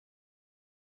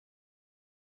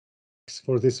marks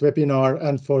for this webinar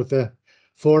and for the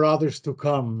 4 others to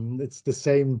come. It's the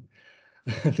same,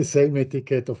 the same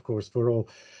etiquette, of course, for all.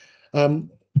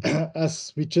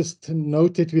 As we just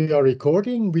noted, we are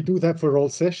recording. We do that for all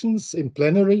sessions in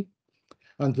plenary,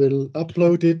 and we'll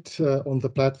upload it on the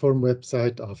platform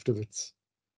website afterwards.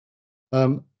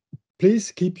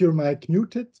 Please keep your mic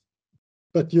muted,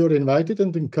 but you're invited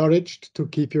and encouraged to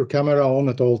keep your camera on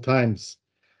at all times,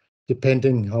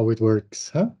 depending how it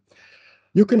works.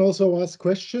 You can also ask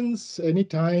questions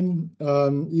anytime,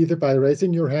 either by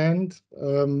raising your hand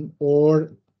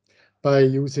or by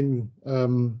using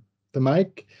the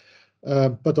mic,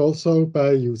 but also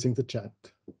by using the chat.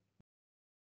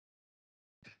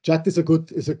 Chat is a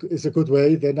good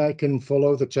way. Then I can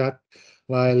follow the chat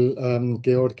while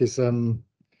Georg is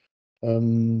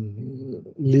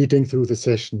leading through the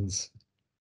sessions.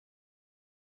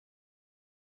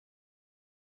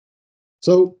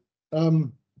 So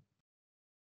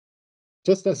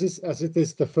just as it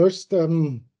is the first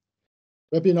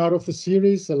webinar of the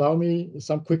series, allow me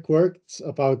some quick words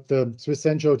about the Swiss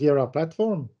NGO DRA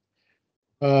platform.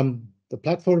 The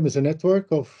platform is a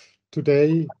network of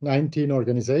today 19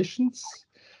 organizations,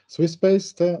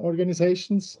 Swiss-based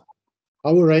organizations.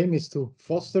 Our aim is to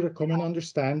foster a common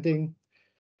understanding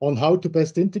on how to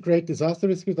best integrate disaster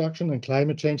risk reduction and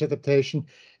climate change adaptation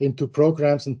into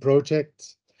programs and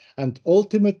projects, and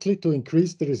ultimately to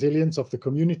increase the resilience of the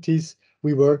communities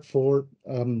we work for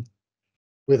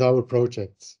with our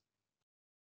projects.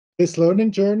 This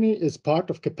learning journey is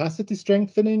part of capacity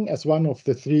strengthening as one of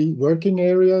the 3 working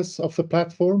areas of the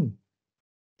platform.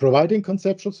 Providing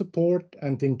conceptual support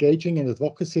and engaging in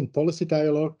advocacy and policy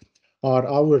dialogue are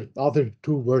our other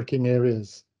 2 working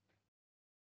areas.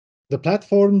 The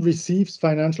platform receives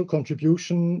financial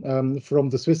contribution from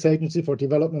the Swiss Agency for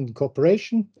Development and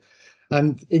Cooperation,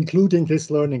 and including this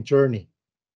learning journey.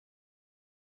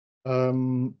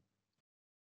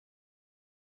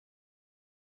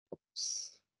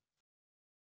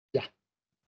 Yeah.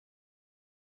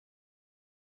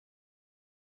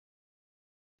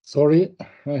 Sorry,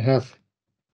 I have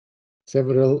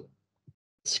several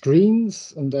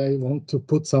screens and I want to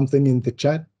put something in the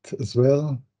chat as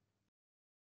well.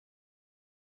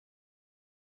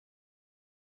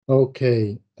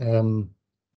 Okay.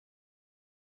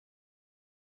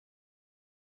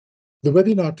 The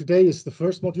webinar today is the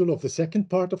first module of the second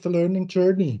part of the learning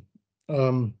journey.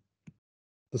 The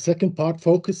second part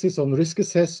focuses on risk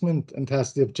assessment and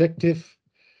has the objective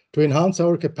to enhance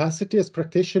our capacity as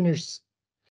practitioners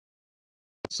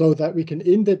so that we can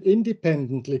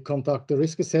independently conduct the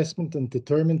risk assessment and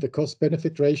determine the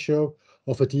cost-benefit ratio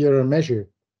of a DRR measure.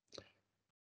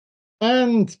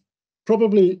 And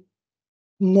probably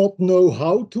not know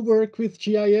how to work with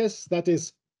GIS. That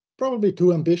is probably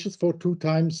too ambitious for 2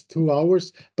 times 2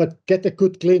 hours, but get a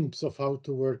good glimpse of how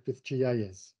to work with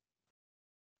GIS.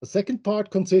 The second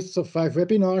part consists of 5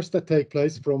 webinars that take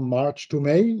place from March to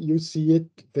May. You see it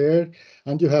there,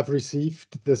 and you have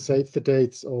received the save the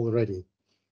dates already.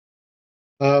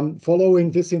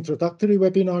 Following this introductory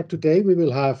webinar today, we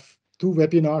will have 2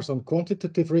 webinars on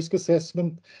quantitative risk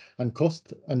assessment and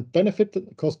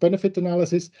cost-benefit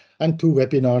analysis, and 2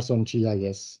 webinars on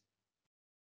GIS.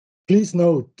 Please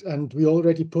note, and we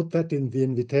already put that in the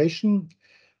invitation,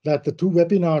 that the 2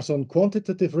 webinars on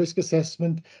quantitative risk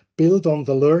assessment build on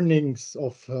the learnings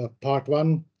of part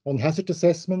 1 on hazard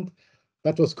assessment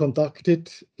that was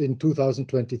conducted in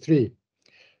 2023.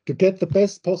 To get the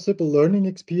best possible learning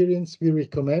experience, we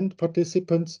recommend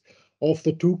participants of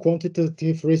the 2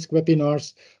 quantitative risk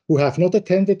webinars who have not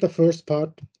attended the first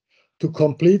part to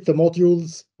complete the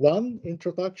modules 1,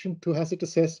 Introduction to Hazard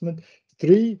Assessment,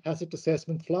 3, Hazard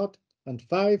Assessment Flood, and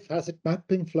 5, Hazard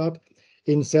Mapping Flood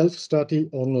in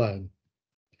self-study online.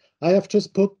 I have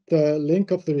just put the link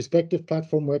of the respective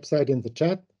platform website in the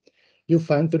chat. You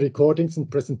find the recordings and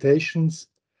presentations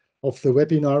of the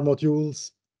webinar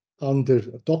modules under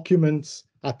Documents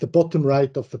at the bottom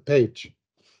right of the page.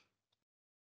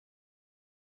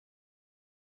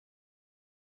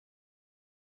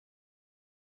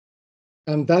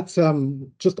 And that's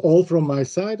just all from my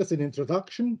side as an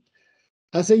introduction.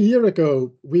 As a year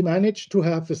ago, we managed to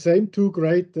have the same 2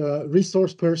 great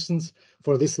resource persons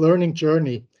for this learning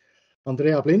journey,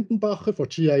 Andrea Blindenbacher for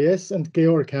GIS and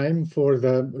Georg Heim for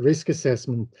the risk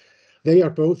assessment. They are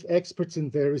both experts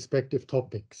in their respective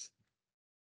topics.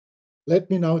 Let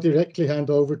me now directly hand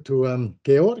over to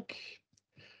Georg.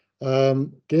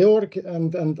 Georg,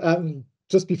 and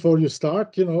just before you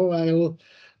start, I'll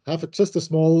have just a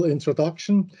small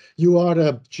introduction. You are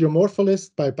a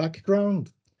geomorpholist by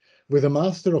background with a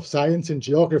Master of Science in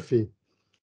Geography.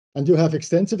 and you have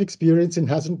extensive experience in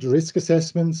hazard risk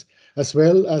assessments, as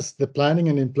well as the planning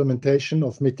and implementation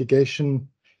of mitigation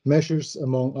measures,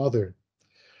 among other.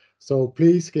 So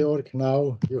please, Georg,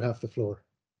 now you have the floor.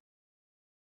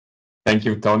 Thank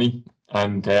you, Tony,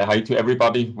 and hi to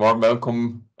everybody. Warm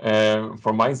welcome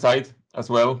from my side as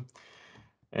well.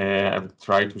 I will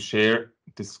try to share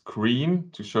the screen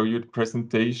to show you the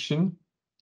presentation.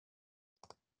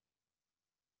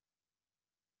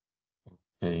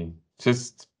 Okay,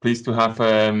 just pleased to have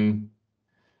an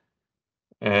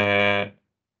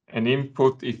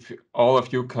input if all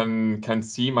of you can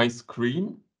see my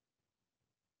screen.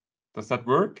 Does that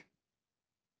work?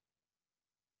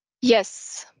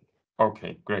 Yes.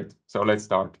 Okay, great. So let's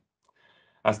start.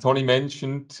 As Tony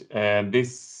mentioned,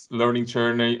 this learning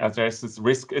journey addresses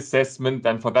risk assessment,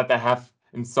 and for that I have,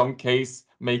 in some case,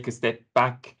 make a step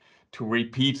back to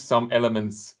repeat some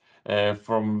elements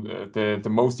from the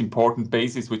most important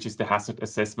basis, which is the hazard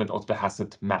assessment or the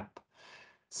hazard map.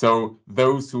 So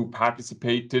those who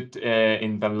participated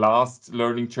in the last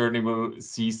learning journey will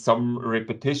see some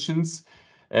repetitions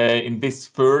in this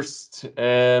first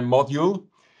module,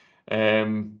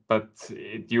 but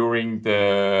during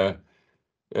the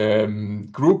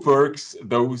group works,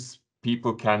 those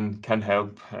people can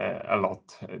help a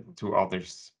lot to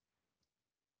others.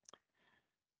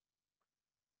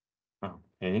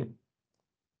 Okay.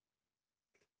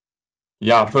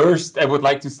 Yeah, first I would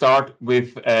like to start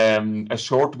with a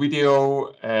short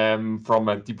video from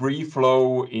a debris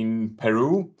flow in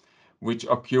Peru, which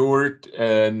occurred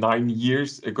 9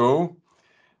 years ago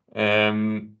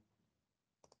in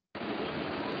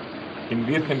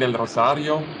Virgen del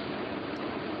Rosario.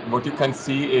 What you can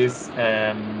see is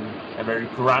a very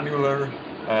granular,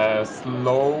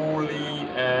 slowly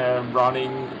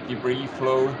running debris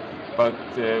flow, but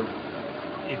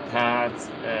it has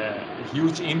a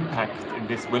huge impact in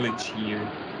this village here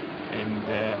in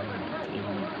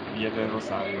Villa del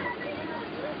Rosario.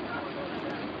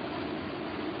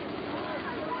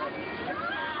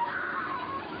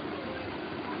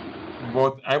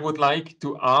 What I would like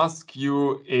to ask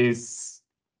you is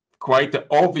quite the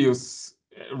obvious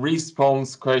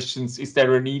response questions. Is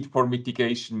there a need for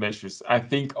mitigation measures? I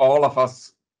think all of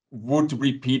us would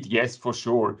repeat yes, for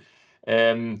sure.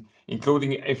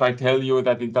 Including if I tell you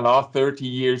that in the last 30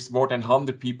 years, more than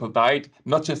 100 people died,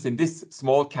 not just in this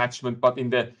small catchment, but in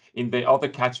the other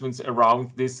catchments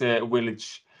around this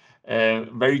village,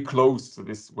 very close to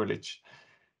this village.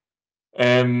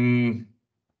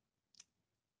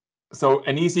 So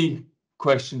an easy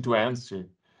question to answer.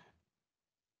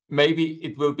 Maybe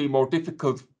it will be more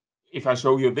difficult if I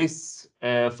show you this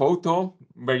photo,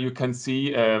 where you can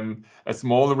see a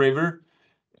small river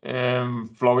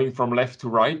flowing from left to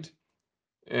right,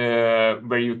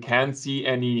 where you can't see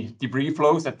any debris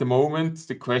flows at the moment.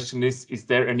 The question is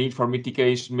there a need for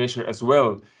mitigation measure as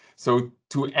well? So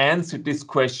to answer these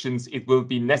questions, it will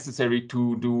be necessary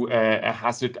to do a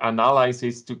hazard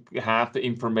analysis to have the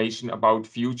information about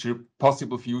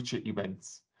possible future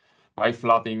events, by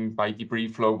flooding, by debris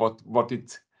flow, what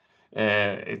it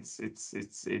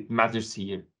matters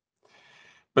here.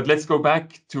 But let's go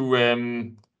back to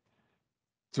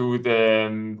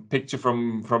the picture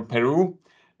from Peru.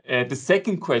 The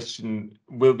second question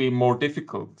will be more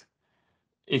difficult.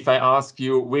 If I ask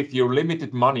you, with your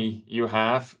limited money you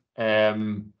have,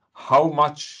 how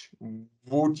much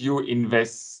would you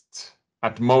invest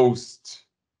at most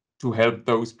to help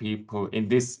those people in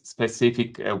this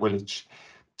specific village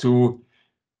to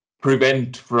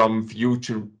prevent from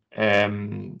future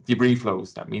debris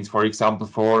flows? That means, for example,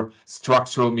 for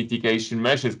structural mitigation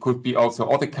measures, could be also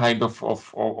other kind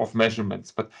of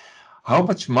measurements. But how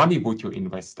much money would you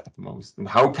invest at most? And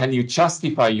how can you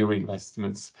justify your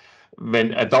investments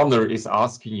when a donor is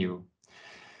asking you?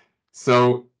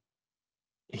 So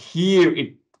here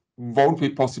it won't be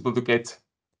possible to get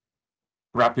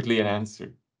rapidly an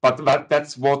answer. But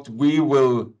that's what we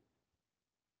will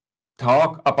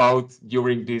talk about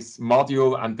during this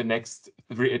module and the next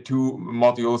two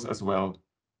modules as well.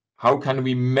 How can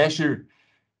we measure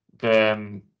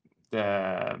the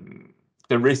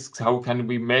risks? How can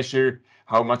we measure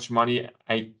how much money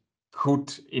I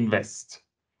could invest?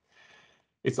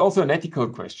 It's also an ethical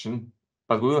question,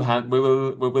 but we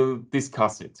will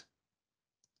discuss it.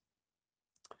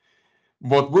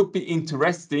 What would be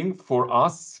interesting for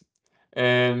us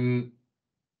to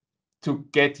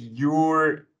get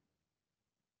your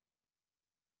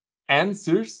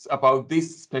answers about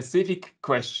this specific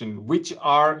question. Which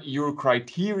are your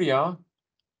criteria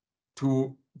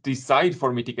to decide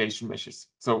for mitigation measures?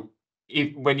 So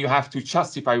when you have to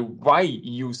justify why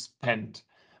you spend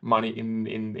money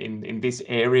in this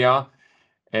area,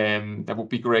 that would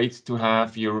be great to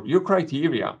have your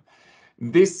criteria.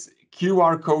 This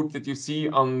QR code that you see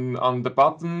on the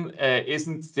bottom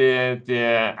isn't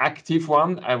the active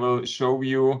one. I will show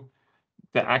you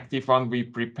the active one we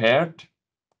prepared,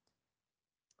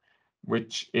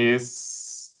 which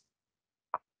is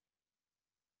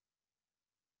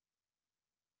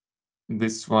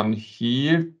this one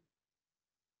here.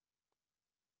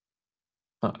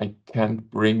 I can't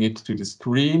bring it to the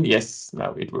screen. Yes,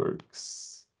 now it works.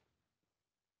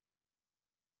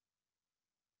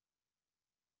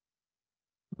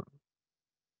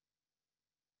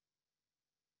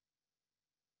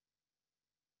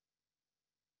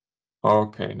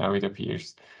 Okay, now it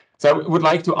appears. So I would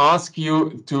like to ask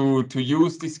you to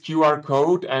use this QR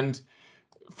code and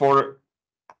for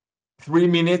 3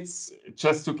 minutes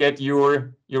just to get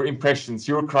your impressions,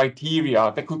 your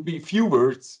criteria. There could be a few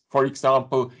words. For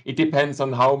example, it depends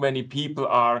on how many people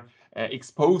are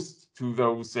exposed to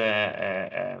those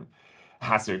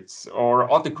hazards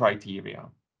or other criteria.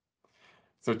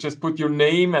 So just put your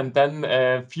name and then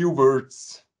a few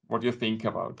words, what you think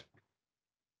about.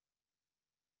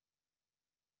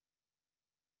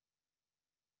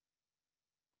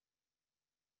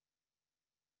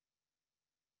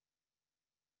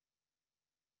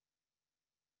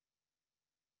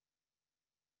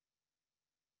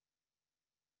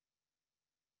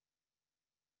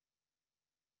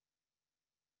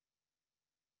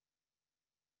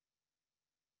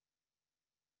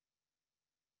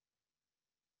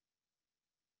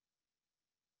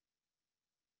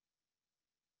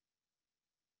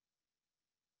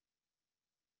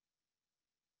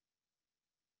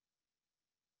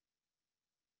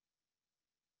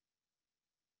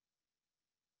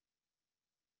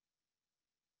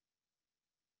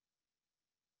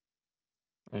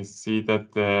 I see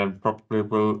that probably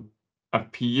will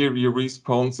appear your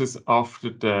responses after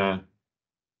the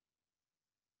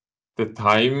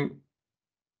time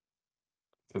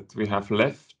that we have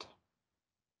left.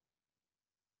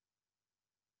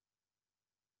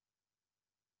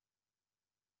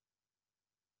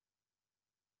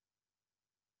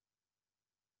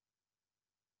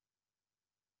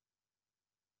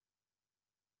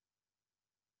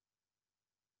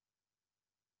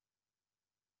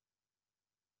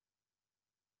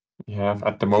 We have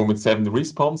at the moment 7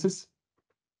 responses.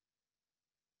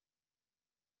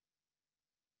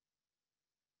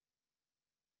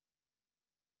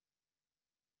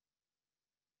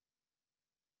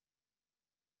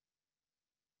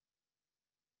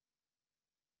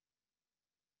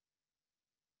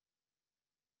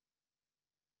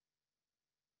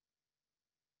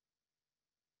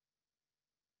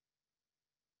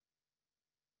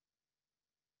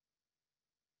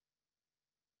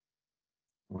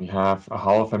 We have a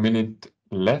half a minute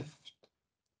left.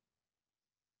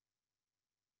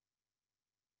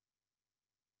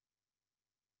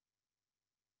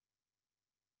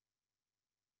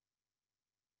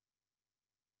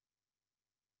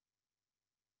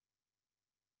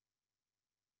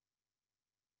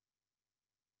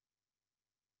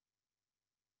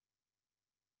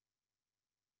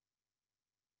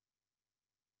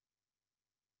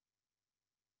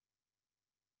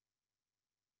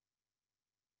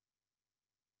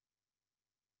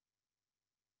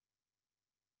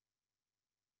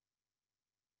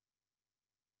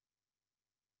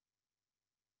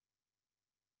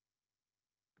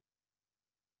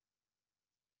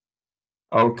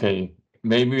 Okay,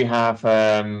 maybe we have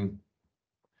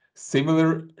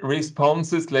similar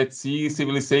responses. Let's see,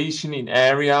 civilization in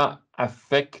area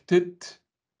affected.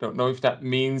 Don't know if that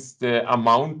means the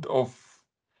amount of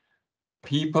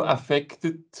people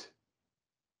affected,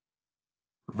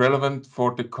 relevant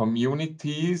for the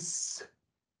communities.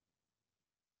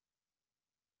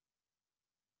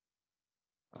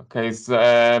 Okay, so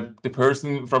the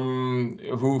person from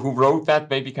who wrote that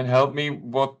maybe can help me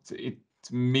what it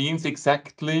means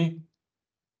exactly.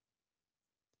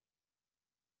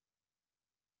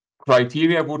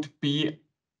 Criteria would be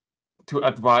to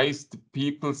advise the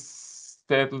people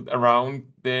settled around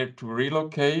there to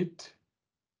relocate.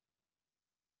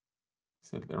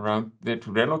 Settled around there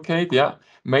to relocate, yeah.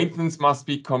 Maintenance must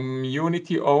be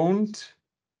community owned.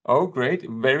 Oh, great,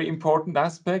 very important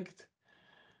aspect.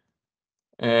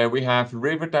 We have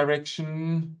river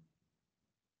direction.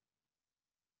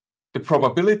 The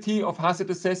probability of hazard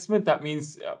assessment, that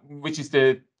means which is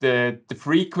the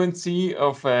frequency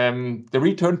of the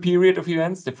return period of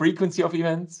events, the frequency of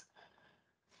events.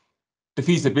 The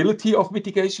feasibility of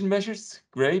mitigation measures,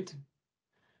 great.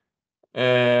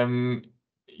 You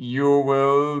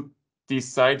will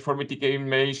decide for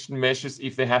mitigation measures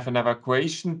if they have an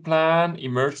evacuation plan,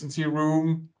 emergency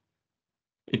room,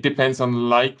 It depends on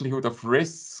likelihood of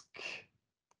risk.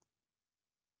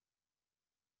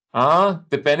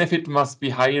 The benefit must be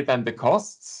higher than the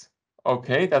costs.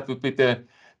 Okay, that would be the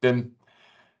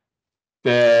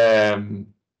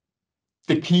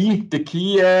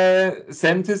key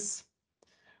sentence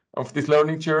of this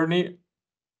learning journey.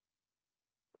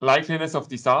 Likeliness of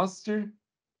disaster,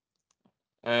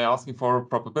 asking for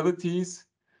probabilities,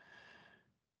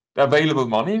 the available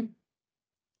money,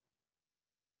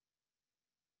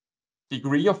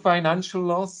 degree of financial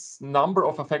loss, number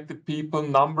of affected people,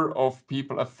 number of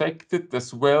people affected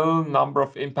as well, number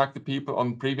of impacted people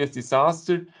on previous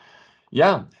disaster.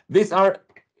 Yeah, these are,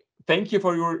 thank you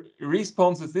for your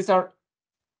responses. These are,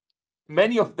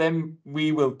 many of them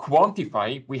we will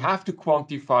quantify. We have to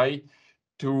quantify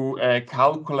to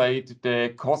calculate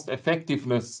the cost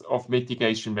effectiveness of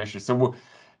mitigation measures. So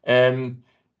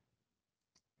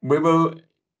we will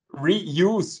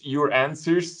reuse your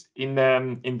answers in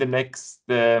the next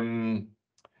module.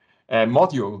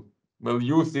 We'll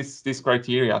use this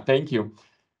criteria. Thank you.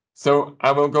 So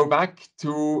I will go back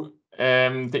to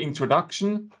the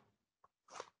introduction.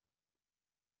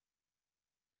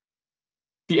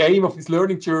 The aim of these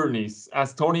learning journeys,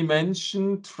 as Tony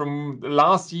mentioned, from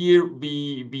last year,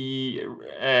 we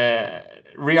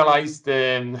realized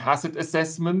hazard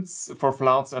assessments for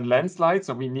floods and landslides.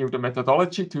 So we knew the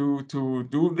methodology to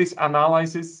do this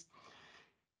analysis.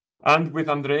 And with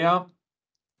Andrea,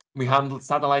 we handled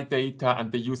satellite data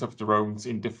and the use of drones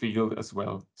in the field as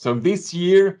well. So this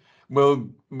year, we'll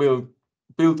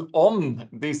build on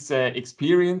these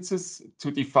experiences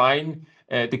to define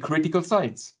the critical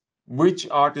sites. Which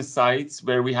are the sites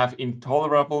where we have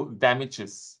intolerable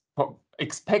damages,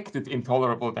 expected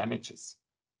intolerable damages?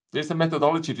 There's a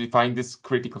methodology to define these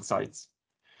critical sites.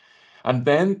 And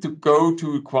then to go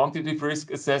to quantitative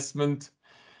risk assessment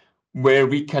where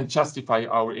we can justify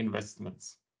our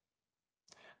investments.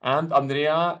 And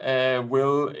Andrea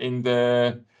will in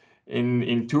 2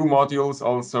 modules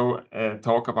also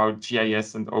talk about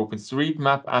GIS and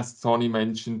OpenStreetMap, as Tony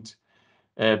mentioned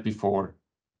before.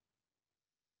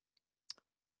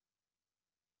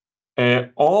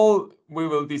 All we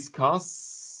will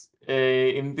discuss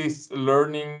in this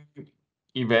learning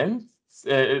events,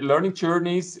 learning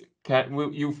journeys,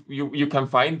 you can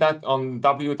find that on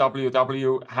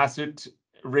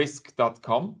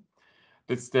www.hazardrisk.com.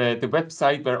 That's the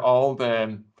website where all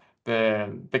the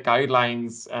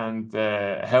guidelines and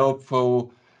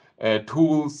helpful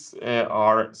tools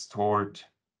are stored.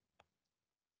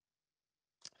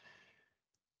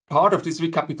 Part of this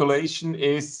recapitulation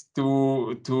is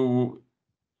to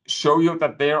show you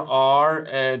that there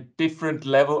are different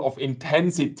level of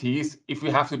intensities. If we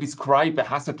have to describe a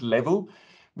hazard level,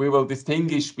 we will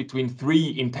distinguish between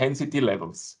 3 intensity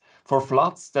levels. For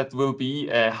floods, that will be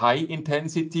a high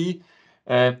intensity.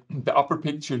 The upper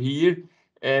picture here,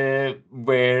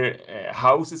 where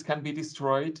houses can be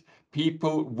destroyed.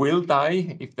 People will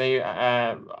die if they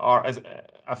are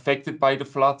affected by the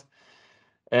flood.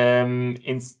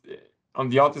 On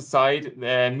the other side,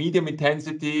 medium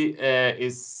intensity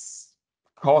is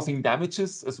causing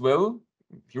damages as well,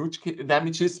 huge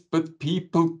damages, but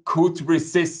people could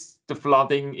resist the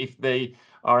flooding if they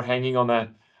are hanging on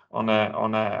an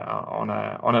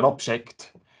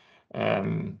object.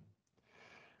 And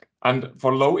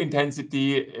for low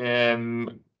intensity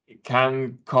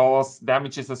can cause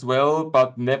damages as well,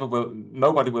 but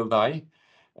nobody will die.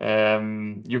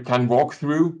 You can walk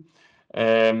through.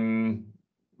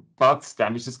 But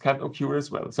damages can occur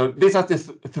as well. So these are the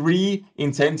 3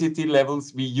 intensity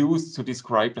levels we use to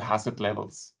describe the hazard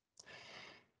levels.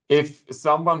 If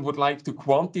someone would like to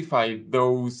quantify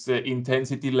those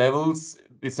intensity levels,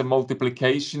 it's a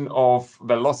multiplication of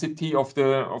velocity of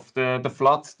the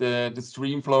flood, the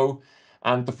stream flow,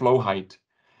 and the flow height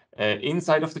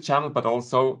inside of the channel, but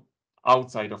also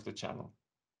outside of the channel.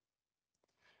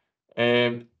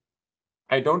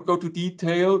 I don't go to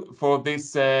detail for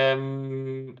these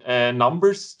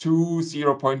numbers, 2,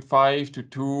 0.5 to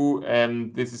 2.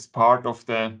 This is part of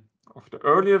the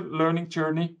earlier learning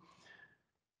journey.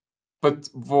 But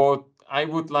what I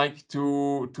would like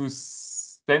to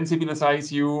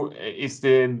sensibilize you is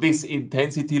these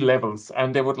intensity levels.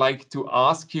 And I would like to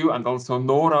ask you, and also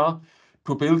Nora,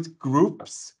 to build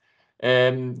groups.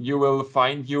 You will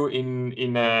find you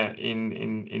in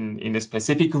a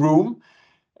specific room.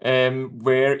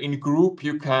 Where in group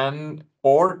you can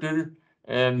order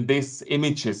these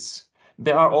images.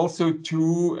 There are also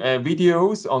 2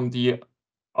 videos on the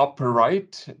upper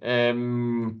right.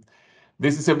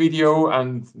 This is a video,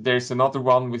 and there's another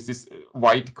one with this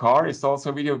white car. It's also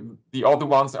a video. The other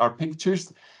ones are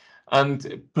pictures.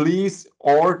 And please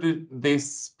order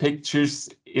these pictures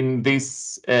in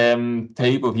this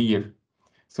table here.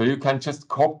 So you can just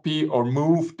copy or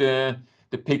move the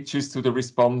pictures to the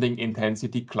responding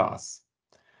intensity class.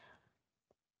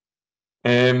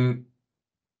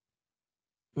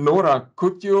 Nora,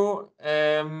 could you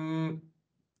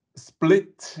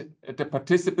split the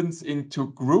participants into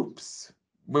groups?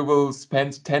 We will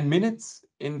spend 10 minutes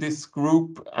in this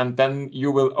group, and then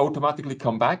you will automatically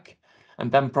come back,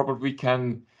 and then probably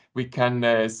we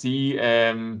can see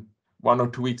 1 or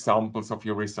 2 examples of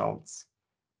your results.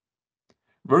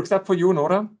 Works that for you,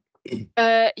 Nora?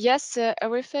 Yes,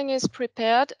 everything is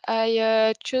prepared.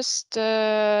 I just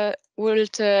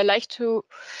would like to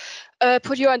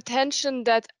put your attention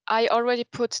that I already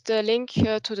put the link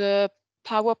to the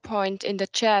PowerPoint in the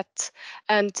chat,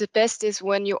 and the best is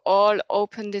when you all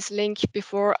open this link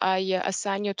before I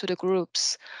assign you to the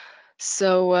groups.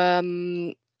 So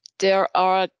there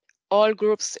are all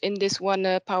groups in this one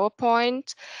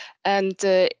PowerPoint, and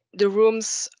the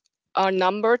rooms are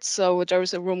numbered. So there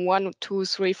is a room 1, 2,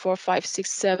 3, 4, 5, 6,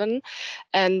 7.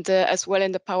 And as well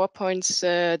in the PowerPoints,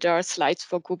 there are slides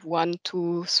for group 1,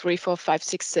 2, 3, 4, 5,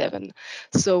 6, 7.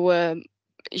 So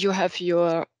you have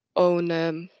your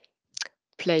own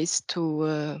place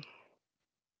to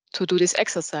do this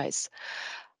exercise.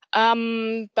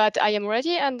 But I am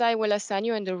ready and I will assign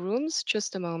you in the rooms.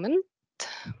 Just a moment.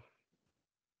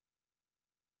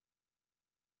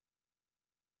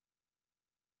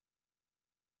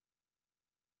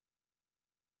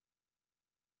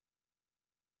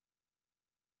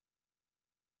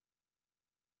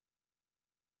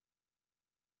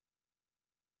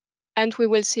 And we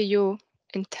will see you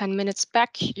in 10 minutes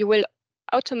back. You will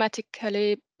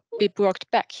automatically be brought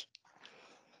back.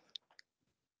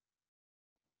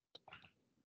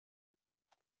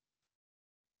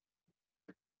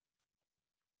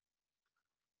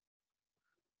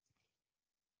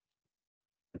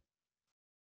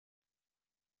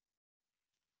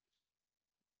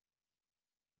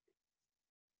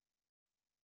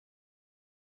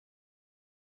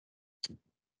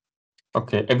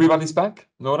 Okay, everybody's back,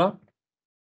 Nora?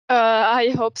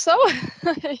 I hope so.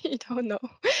 I don't know.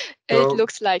 So, it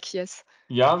looks like yes.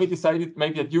 Yeah, we decided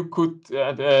maybe that you could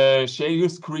share your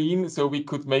screen so we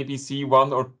could maybe see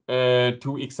 1 or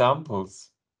 2 examples.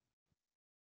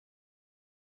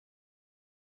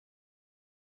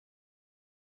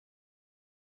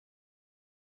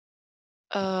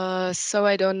 So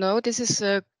I don't know. This is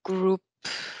a group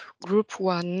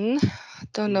 1.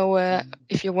 Don't know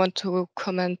if you want to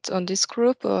comment on this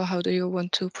group or how do you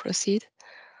want to proceed?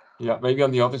 Yeah, maybe on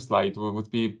the other slide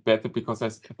would be better because I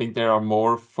think there are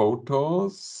more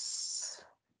photos.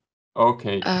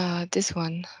 Okay. This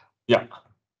one. Yeah.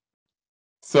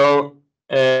 So,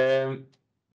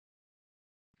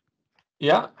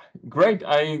 yeah, great.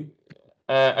 I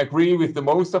agree with the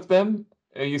most of them.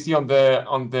 You see on the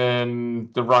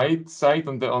right side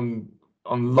on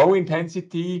low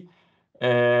intensity.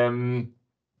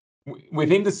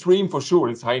 Within the stream, for sure,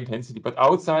 it's high intensity, but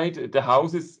outside the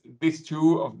houses, these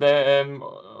 2 of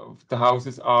the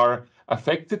houses are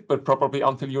affected, but probably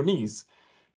until your knees.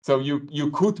 So you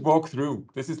could walk through.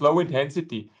 This is low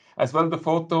intensity. As well, the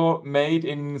photo made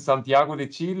in Santiago de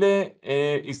Chile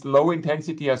is low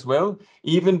intensity as well.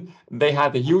 Even they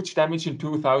had a huge damage in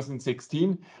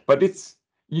 2016, but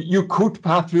you could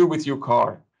pass through with your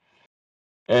car.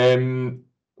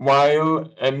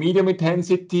 While medium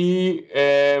intensity,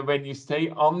 when you stay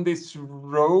on this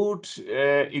road,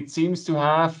 it seems to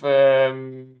have a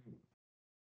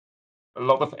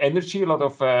lot of energy, a lot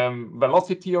of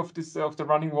velocity of the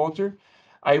running water.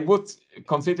 I would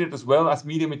consider it as well as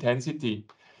medium intensity.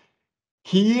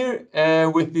 Here,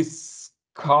 with this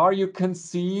car, you can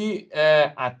see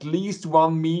at least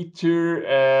 1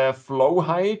 meter flow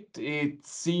height. It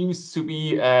seems to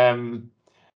be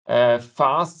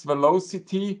fast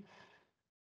velocity,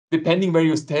 depending where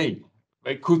you stay.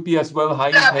 It could be as well high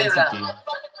intensity.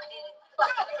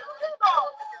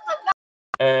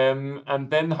 And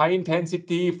then high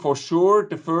intensity, for sure,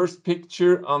 the first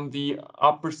picture on the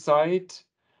upper side,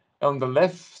 on the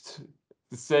left,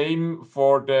 the same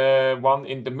for the one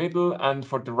in the middle, and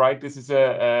for the right, this is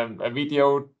a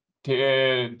video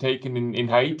taken in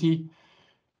Haiti.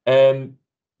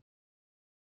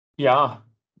 Yeah,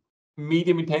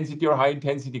 medium intensity or high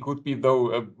intensity could be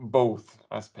though both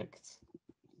aspects.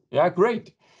 Yeah,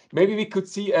 great. Maybe we could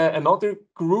see another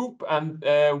group, and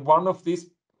one of these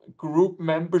group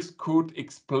members could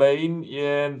explain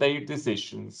their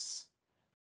decisions.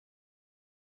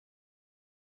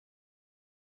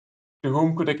 To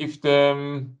whom could I give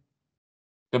the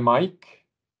mic?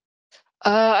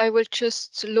 I will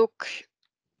just look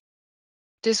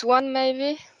This one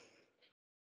maybe?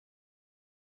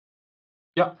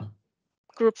 Yeah.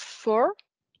 Group 4?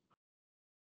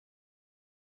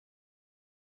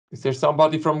 Is there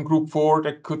somebody from group 4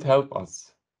 that could help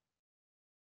us?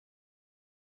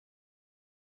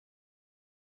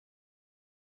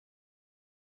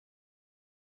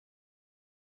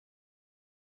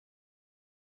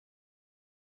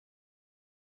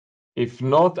 If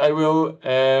not, I will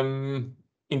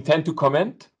intend to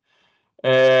comment.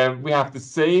 We have the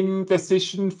same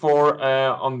decision for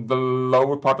on the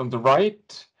lower part on the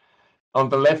right. On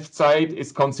the left side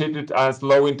is considered as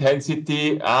low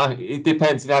intensity. It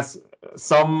depends. It has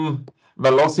some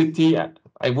velocity.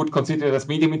 I would consider it as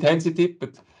medium intensity,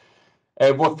 but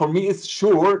what for me is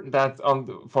sure that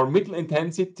for middle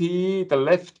intensity, the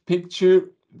left picture,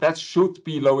 that should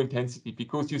be low intensity,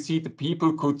 because you see the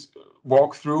people could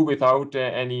walk through without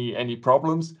any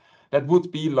problems. That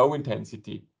would be low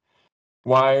intensity.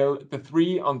 While the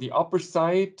three on the upper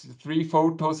side, 3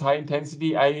 photos, high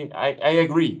intensity, I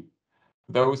agree.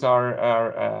 Those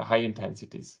are high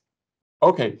intensities.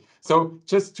 Okay, so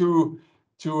just to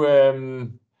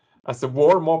as a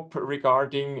warm-up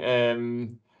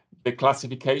regarding the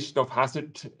classification of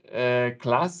hazard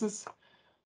classes,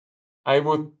 I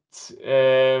would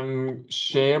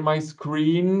share my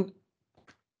screen.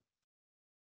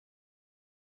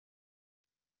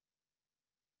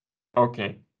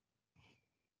 Okay.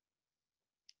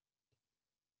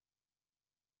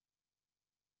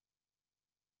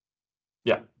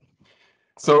 Yeah.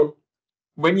 So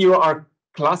when you are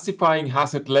classifying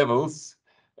hazard levels,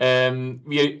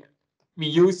 we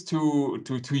used to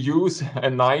use a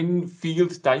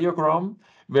 9-field diagram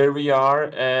where we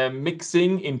are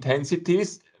mixing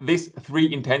intensities. These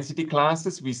 3 intensity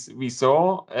classes we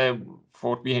saw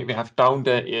for we have down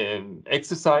the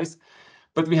exercise,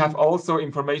 but we have also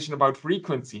information about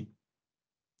frequency.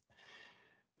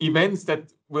 Events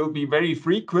that will be very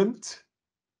frequent,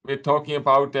 we're talking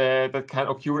about that can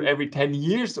occur every 10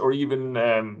 years or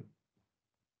even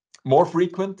more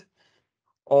frequent,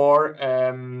 or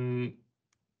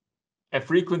a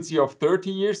frequency of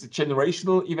 30 years, a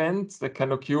generational event that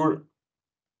can occur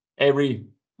every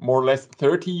more or less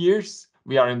 30 years.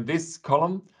 We are in this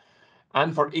column.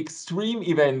 And for extreme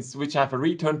events, which have a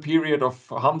return period of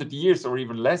 100 years or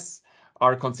even less,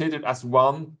 are considered as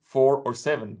 1, 4, or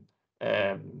 7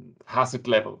 hazard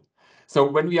level. So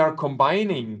when we are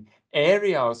combining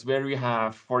areas where we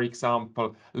have, for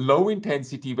example, low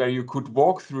intensity where you could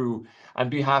walk through,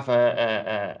 and we have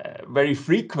a very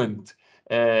frequent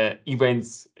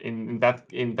events in that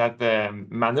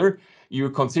manner, you're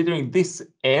considering this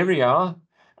area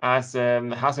as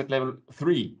hazard level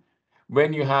 3.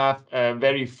 When you have a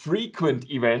very frequent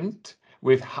event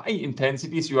with high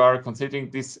intensities, you are considering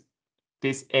this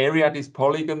area, this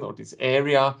polygon or this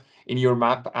area in your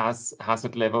map as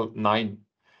hazard level 9,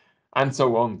 and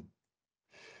so on.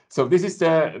 So this is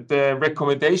the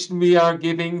recommendation we are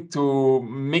giving to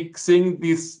mixing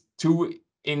these 2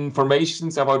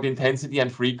 informations about intensity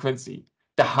and frequency.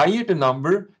 The higher the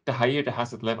number, the higher the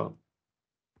hazard level.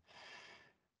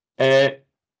 We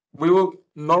will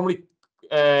normally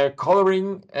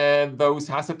coloring those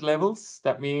hazard levels.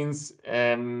 That means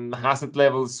hazard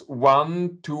levels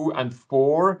 1, 2, and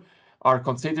 4 are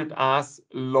considered as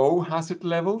low hazard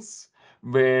levels,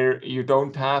 where you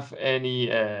don't have any,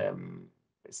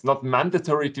 it's not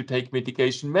mandatory to take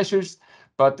mitigation measures,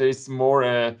 but it's more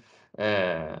an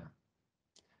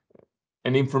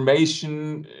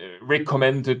information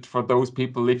recommended for those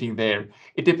people living there.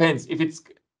 It depends. If it's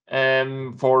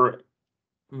for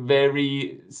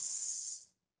very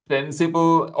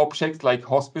sensible objects like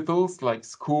hospitals, like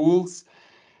schools,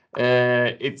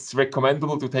 it's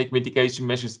recommendable to take mitigation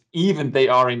measures, even they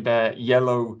are in the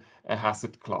yellow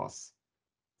hazard class.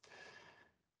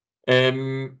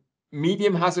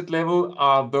 Medium hazard level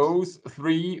are those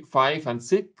 3, 5, and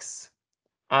 6,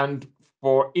 and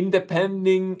for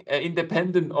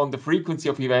independent on the frequency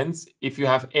of events, if you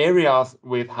have areas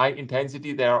with high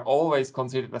intensity, they are always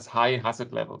considered as high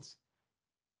hazard levels.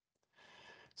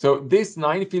 So this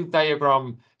 9-field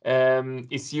diagram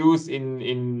is used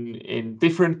in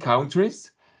different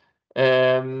countries.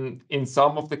 In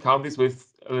some of the countries with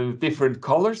different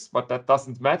colors, but that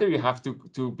doesn't matter. You have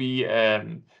to be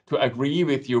to agree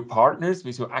with your partners,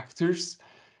 with your actors,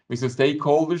 with your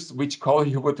stakeholders, which color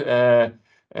you would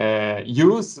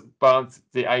use. But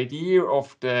the idea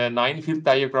of the 9-field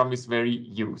diagram is very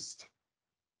used.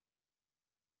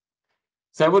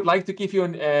 So I would like to give you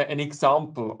an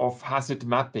example of hazard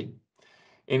mapping.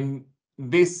 In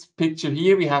this picture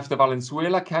here, we have the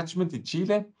Valenzuela catchment in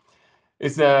Chile.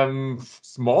 It's a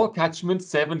small catchment,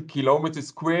 7 kilometers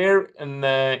square in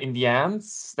the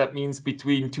Andes. That means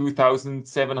between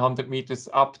 2,700 meters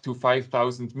up to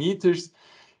 5,000 meters.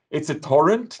 It's a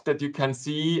torrent that you can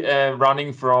see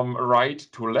running from right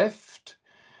to left,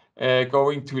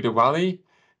 going to the valley.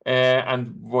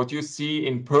 And what you see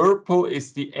in purple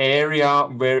is the area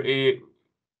where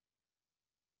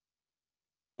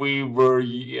we were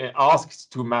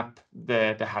asked to map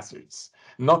the hazards.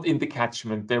 Not in the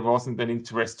catchment. There wasn't an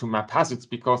interest to map hazards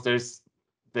because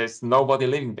there's nobody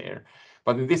living there.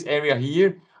 But in this area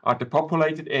here are the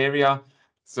populated area.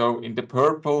 So in the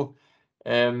purple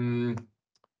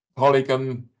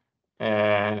polygon,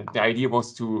 the idea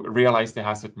was to realize the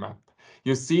hazard map.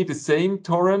 You see the same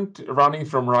torrent running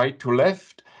from right to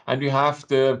left, and you have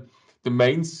the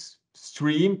main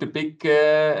stream, the big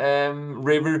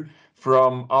river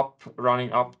from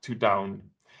running up to down.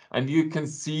 And you can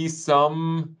see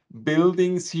some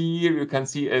buildings here. You can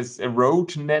see as a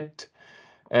road net,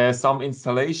 some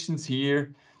installations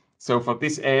here. So for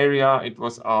this area, it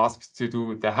was asked to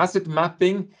do the hazard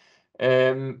mapping.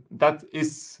 That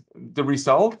is the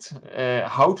result.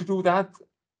 How to do that,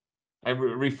 I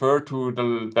refer to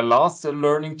the last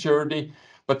learning journey,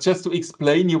 but just to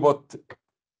explain you what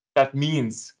that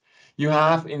means. You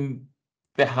have in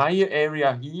the higher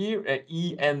area here,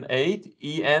 EN8.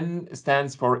 EN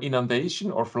stands for inundation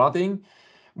or flooding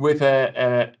with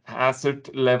a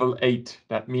hazard level 8.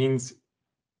 That means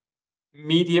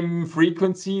medium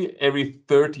frequency every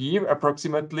third year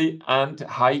approximately and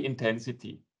high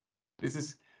intensity. This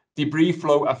is debris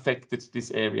flow affected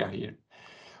this area here.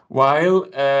 While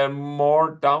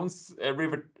more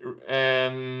river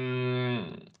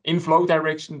inflow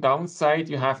direction downside,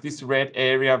 you have this red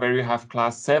area where you have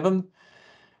class 7.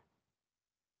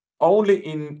 Only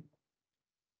in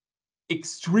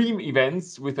extreme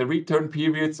events with a return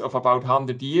periods of about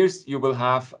 100 years, you will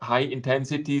have high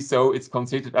intensity, so it's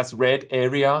considered as red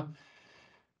area.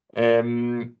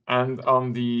 And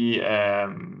on the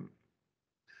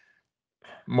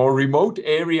more remote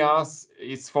areas,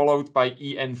 it's followed by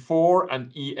EN4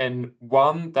 and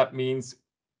EN1. That means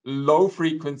low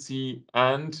frequency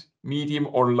and medium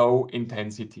or low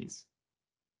intensities.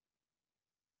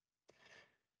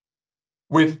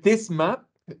 With this map,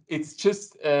 it's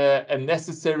just a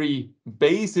necessary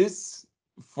basis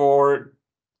for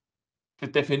the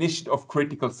definition of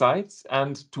critical sites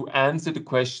and to answer the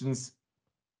questions,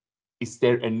 is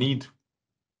there a need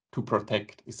to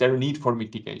protect? Is there a need for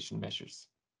mitigation measures?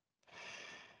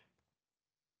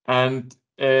 And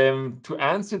to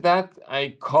answer that,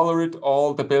 I colored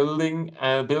all the buildings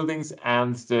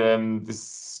and the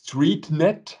street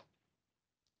net.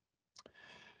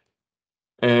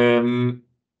 And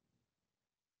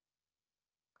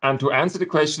to answer the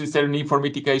question, is there a need for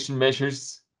mitigation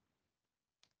measures?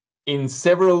 In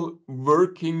several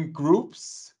working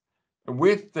groups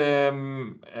with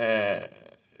the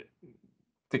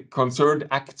concerned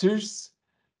actors,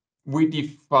 we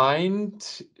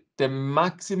defined the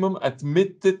maximum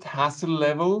admitted hazard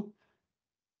level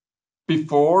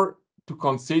before to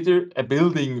consider a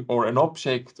building or an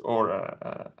object or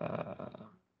a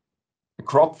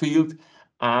crop field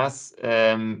as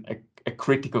a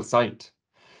critical site.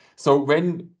 So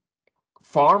when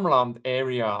farmland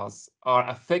areas are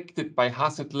affected by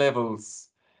hazard levels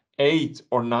 8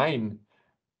 or 9,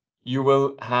 you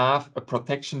will have a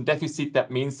protection deficit.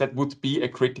 That means that would be a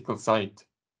critical site.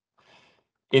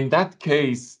 In that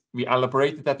case, we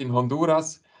elaborated that in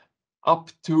Honduras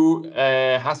up to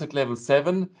hazard level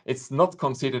 7. It's not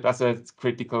considered as a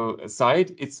critical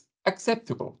site. It's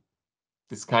acceptable,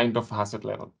 this kind of hazard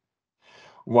level.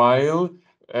 While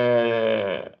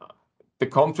the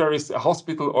contrary is a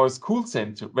hospital or a school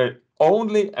center where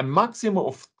only a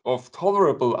maximum of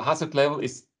tolerable hazard level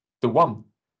is the 1.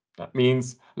 That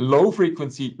means low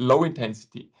frequency, low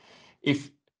intensity.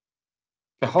 If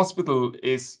the hospital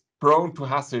is prone to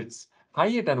hazards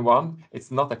higher than 1, it's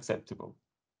not acceptable.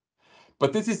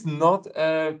 But this is not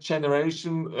a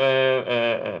generation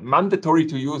mandatory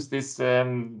to use this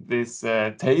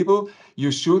table.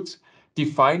 You should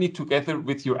define it together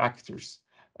with your actors,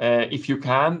 if you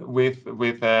can, with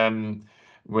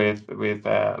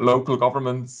local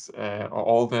governments or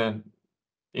all the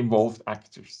involved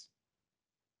actors.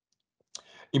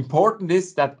 Important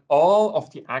is that all of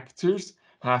the actors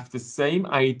have the same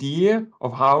idea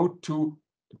of how to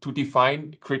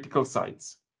define critical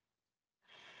sites.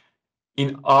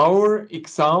 In our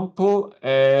example,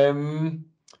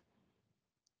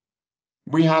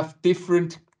 we have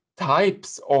different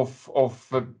types of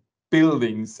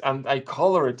buildings, and I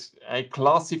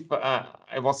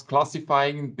was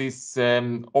classifying these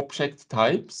object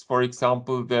types. For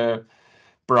example, the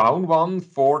brown one,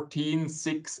 14,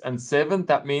 6, and 7,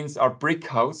 that means are brick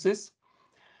houses,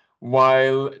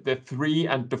 while the 3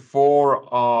 and the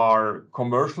 4 are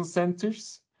commercial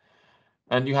centers.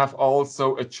 And you have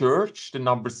also a church, the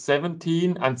number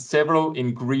 17, and several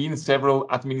in green, several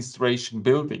administration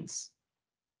buildings.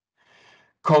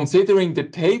 Considering the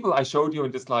table I showed you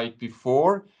in the slide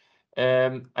before,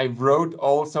 I wrote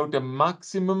also the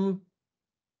maximum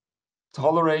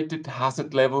tolerated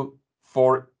hazard level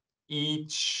for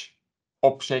each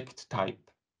object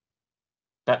type.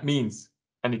 That means,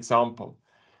 an example,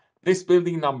 this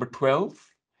building number 12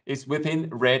 is within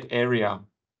red area,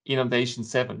 inundation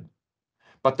 7.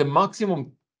 But the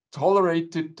maximum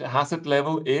tolerated hazard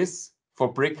level is, for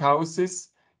brick houses,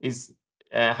 is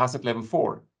hazard level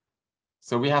 4.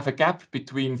 So we have a gap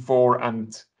between 4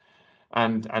 and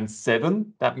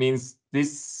 7. That means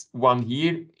this one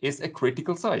here is a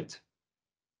critical site.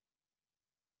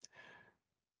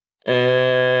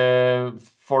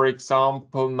 For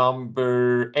example,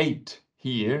 number 8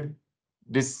 here,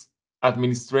 this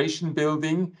administration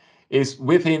building is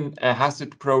within a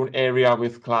hazard-prone area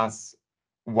with class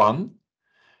 1.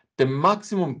 The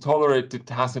maximum tolerated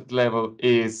hazard level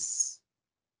is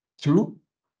 2.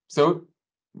 So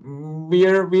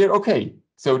we're okay.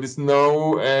 So there's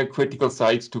no critical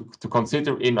sites to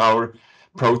consider in our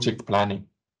project planning.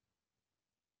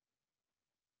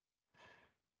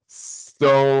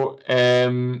 So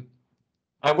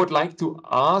I would like to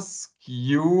ask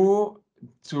you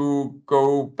to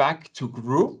go back to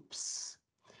groups,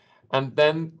 and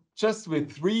then just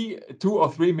with 2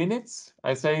 or 3 minutes,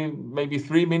 I say maybe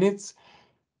 3 minutes,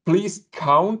 please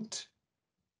count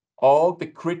all the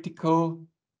critical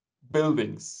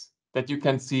buildings that you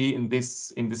can see in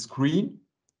the screen,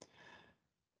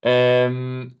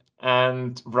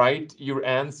 and write your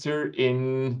answer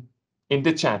in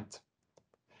the chat.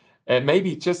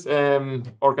 Maybe just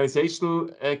organizational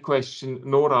question,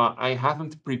 Nora. I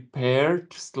haven't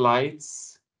prepared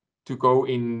slides to go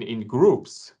in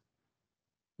groups.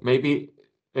 Maybe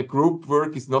a group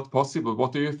work is not possible.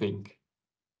 What do you think?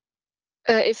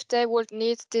 If they would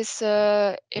need this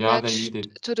image need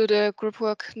it. to do the group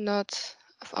work, not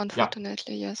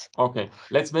unfortunately, yes. Okay,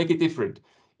 let's make it different.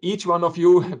 Each one of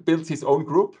you builds his own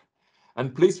group,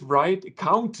 and please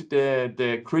count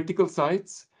the critical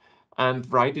sites and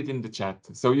write it in the chat,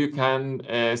 so you can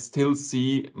still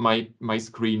see my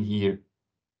screen here.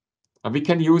 And we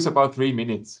can use about 3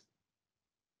 minutes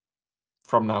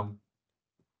from now.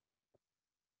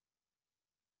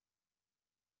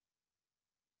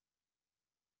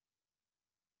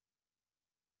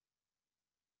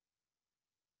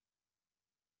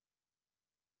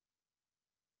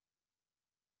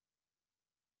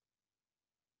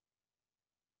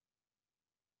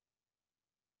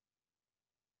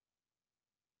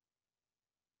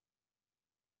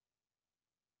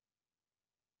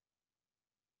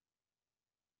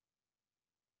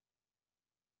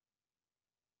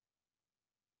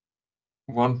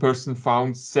 One person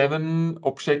found 7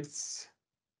 objects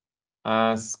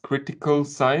as critical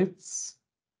sites.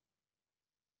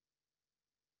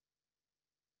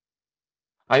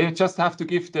 I just have to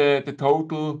give the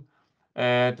total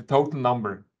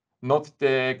number, not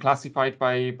the classified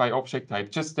by object type,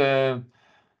 just the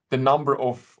number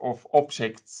of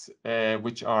objects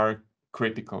which are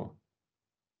critical.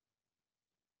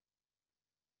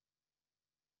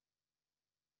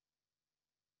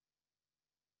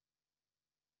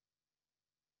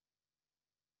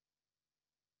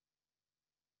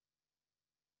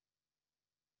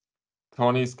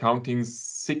 Tony is counting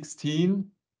 16.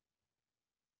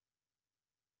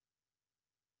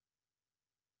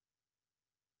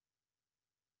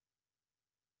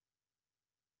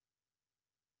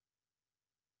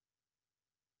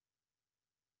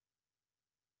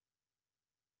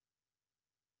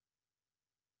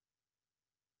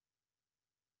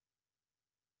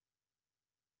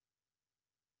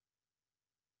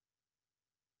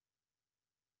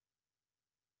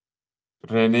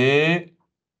 René,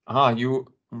 you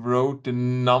wrote the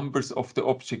numbers of the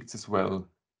objects as well.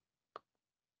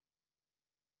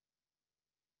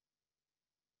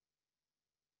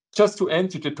 Just to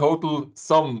enter the total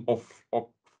sum of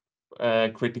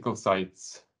critical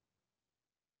sites.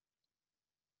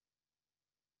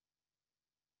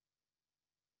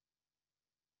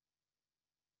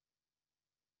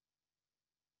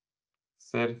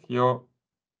 Sergio,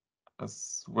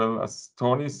 as well as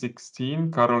Tony,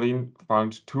 16. Caroline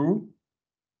found 2.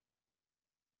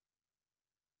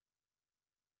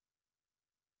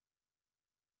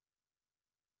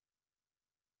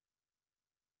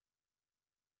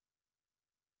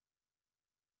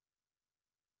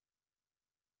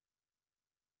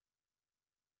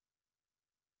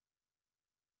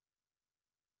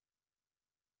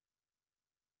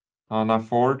 Hannah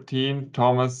 14,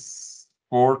 Thomas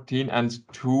 14 and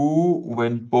 2.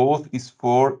 When both is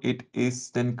 4, it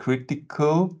is then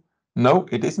critical. No,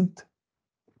 it isn't.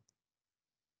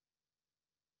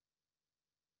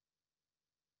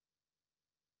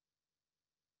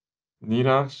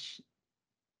 Niraj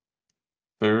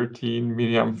 13,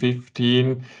 Miriam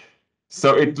 15.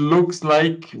 So it looks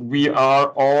like we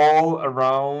are all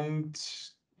around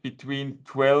between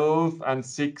 12 and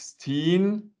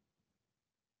 16.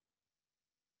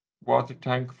 Water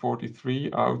tank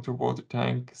 43, outer water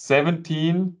tank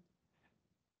 17.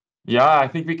 Yeah, I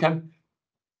think we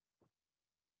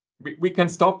can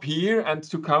stop here and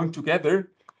to count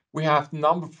together. We have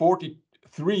number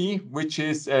 43, which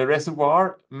is a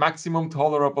reservoir. Maximum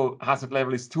tolerable hazard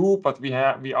level is 2, but we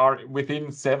are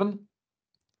within 7.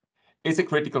 It's a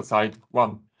critical site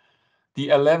 1. The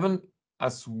 11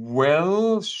 as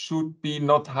well should be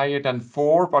not higher than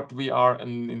 4, but we are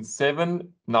in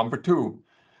 7, number 2.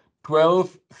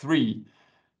 12, 3.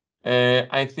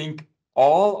 I think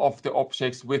all of the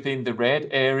objects within the red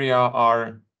area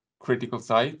are critical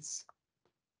sites.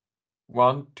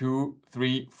 1, 2,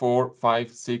 3, 4,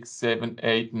 5, 6, 7,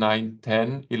 8, 9,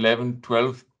 10, 11,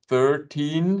 12,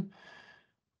 13.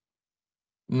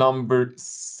 Number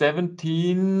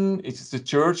 17 is the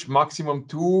church, maximum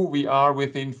 2. We are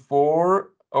within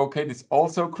 4. Okay, this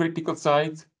also critical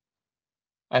site.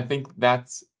 I think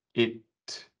that's it.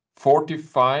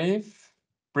 45,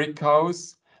 brick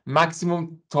house.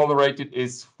 Maximum tolerated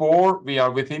is 4. We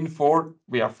are within 4.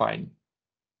 We are fine.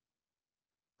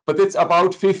 But it's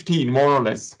about 15, more or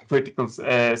less, critical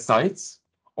sites,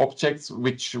 objects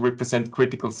which represent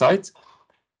critical sites.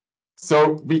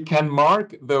 So we can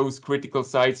mark those critical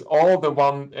sites. All the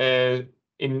one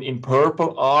in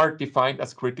purple are defined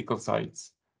as critical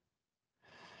sites.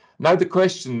 Now the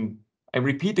question, I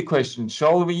repeat the question,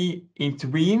 shall we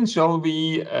intervene? Shall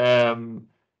we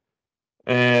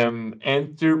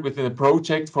enter within a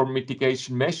project for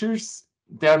mitigation measures?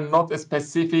 There are not a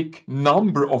specific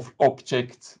number of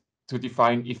objects to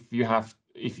define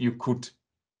if you could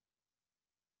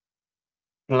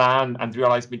plan and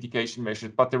realize mitigation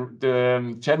measures. But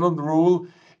the general rule,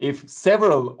 if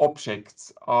several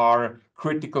objects are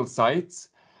critical sites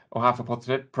or have a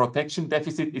protection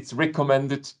deficit, it's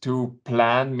recommended to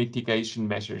plan mitigation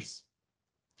measures.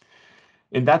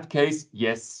 In that case,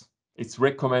 yes, it's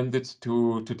recommended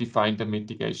to define the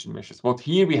mitigation measures. What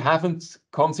here we haven't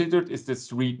considered is the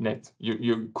street net.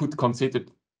 You could consider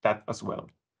that as well.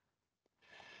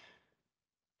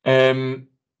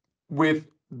 With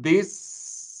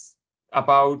this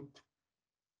about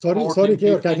Sorry, Georg, I 14, 15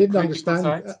 didn't critical understand.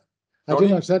 sites. I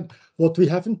didn't understand. What we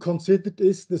haven't considered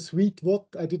is the suite. What?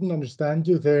 I didn't understand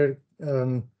you there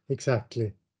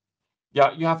exactly.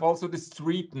 Yeah, you have also the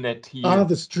street net here. Ah,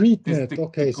 the street This, net. the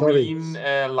Okay, sorry. green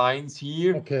lines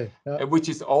here, Okay. Yeah. which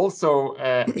is also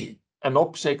an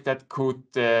object that could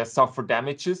suffer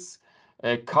damages,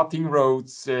 cutting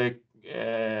roads,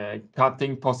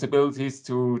 cutting possibilities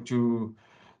to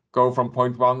go from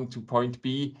point 1 to point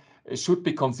B should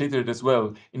be considered as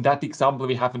well. In that example,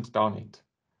 we haven't done it.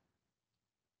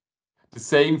 The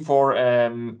same for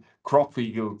crop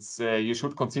fields. You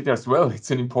should consider as well.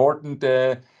 It's an important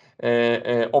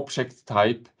object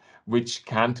type which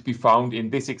can't be found in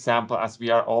this example as we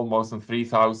are almost on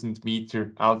 3,000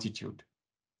 meter altitude.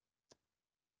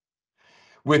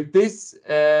 With this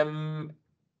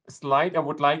slide, I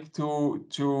would like to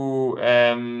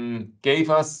give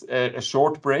us a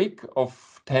short break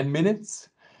of 10 minutes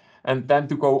and then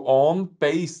to go on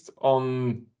based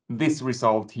on this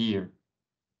result here.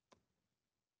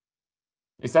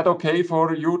 Is that okay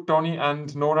for you, Tony,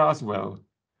 and Nora as well?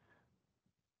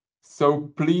 So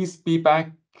please be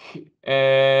back,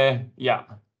 yeah,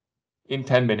 in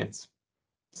 10 minutes.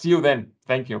 See you then.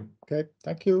 Thank you. Okay,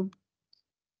 thank you.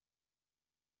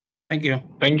 Thank you.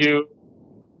 Thank you.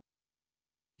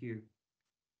 Thank you.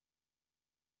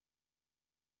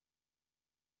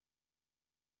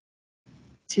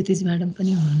 Kshitij madam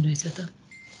पनि हुनुहुँदो रहेछ त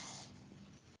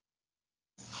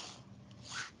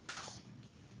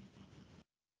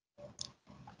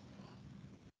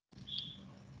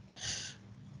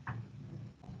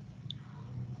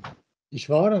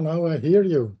Ishvara, now I hear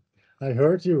you. I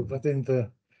heard you, but in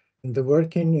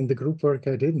the group work,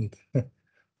 I didn't.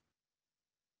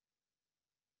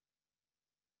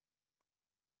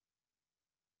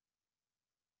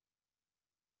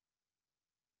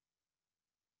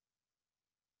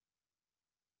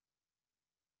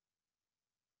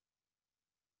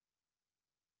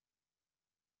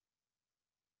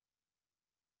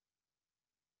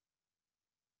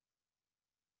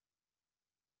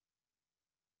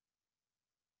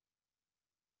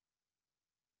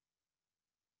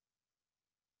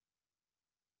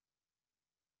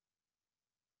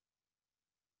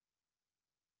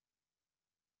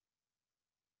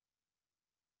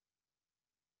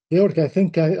 Georg, I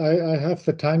think I have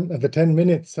the time, the 10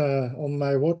 minutes on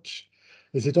my watch.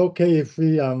 Is it okay if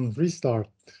we restart?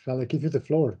 Shall I give you the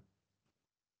floor?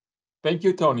 Thank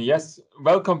you, Tony. Yes,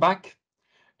 welcome back.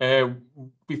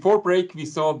 Before break, we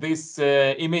saw this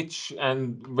image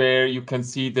and where you can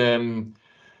see the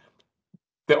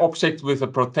object with a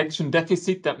protection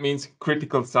deficit. That means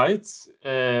critical sites.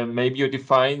 Maybe you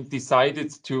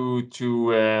decided to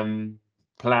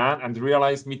plan and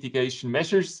realize mitigation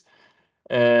measures.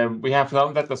 We have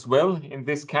done that as well in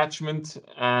this catchment,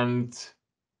 and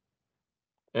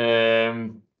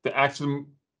the actual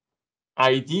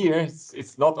idea,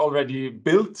 it's not already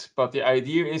built, but the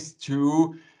idea is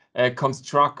to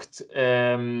construct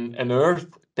an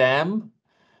earth dam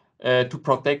to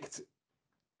protect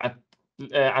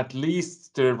at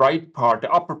least the right part, the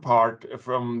upper part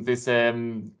from this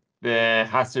the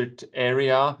hazard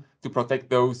area, to protect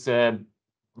those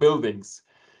buildings.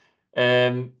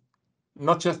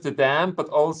 Not just the dam, but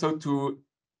also to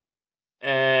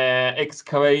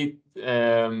excavate,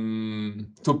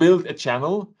 to build a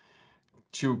channel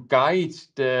to guide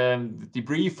the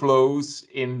debris flows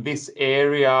in this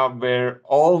area where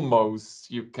almost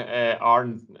you can are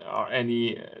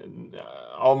any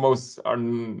almost are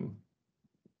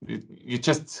you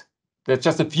just there's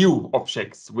just a few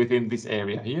objects within this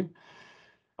area here,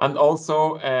 and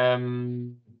also a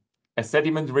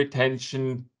sediment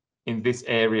retention in this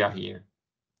area here.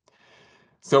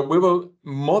 So we will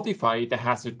modify the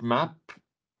hazard map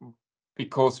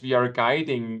because we are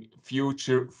guiding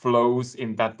future flows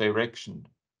in that direction.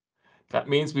 That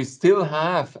means we still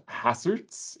have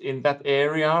hazards in that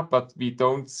area, but we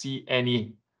don't see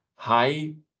any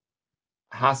high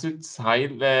hazards,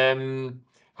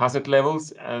 hazard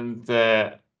levels, and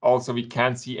also we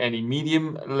can't see any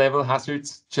medium level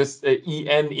hazards, just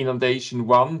EN inundation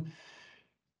 1,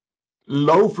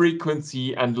 low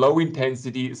frequency and low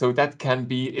intensity, so that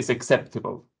is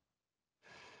acceptable.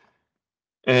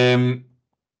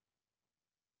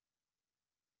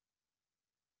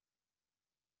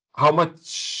 How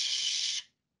much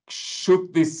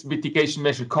should this mitigation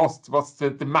measure cost? What's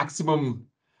the maximum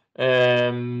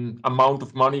amount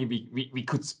of money we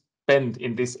could spend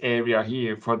in this area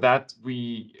here? For that,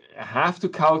 we have to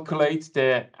calculate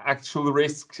the actual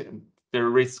risk, the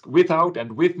risk without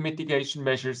and with mitigation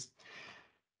measures,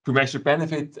 to measure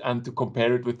benefit and to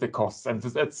compare it with the costs. And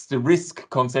that's the risk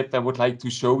concept I would like to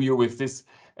show you with this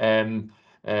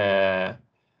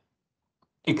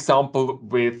example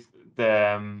with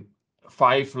the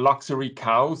 5 luxury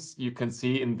cows you can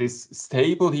see in this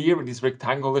stable here, in this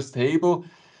rectangular stable.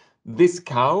 These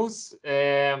cows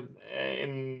have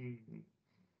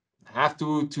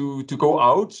to go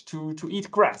out to eat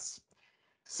grass.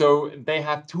 So they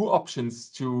have 2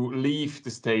 options to leave the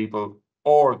stable,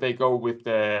 or they go with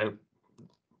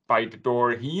by the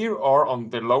door here, or on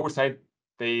the lower side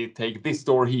they take this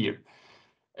door here.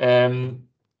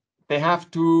 They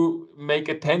have to make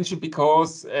attention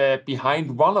because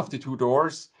behind one of the 2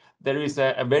 doors there is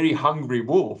a very hungry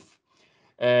wolf,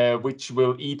 which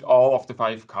will eat all of the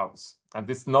 5 cows. And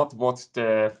it's not what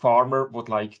the farmer would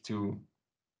like to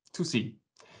see.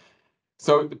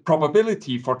 So the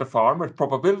probability for the farmer,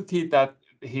 probability that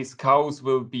his cows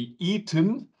will be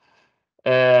eaten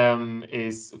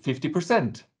is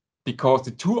 50%, because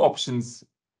the 2 options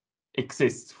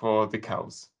exist for the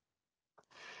cows.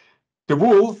 The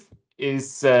wolf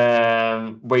is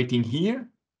waiting here.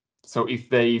 So if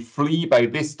they flee by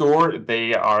this door,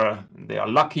 they are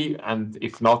lucky, and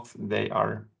if not, they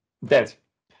are dead.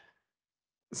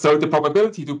 So the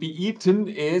probability to be eaten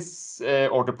is,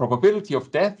 or the probability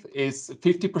of death is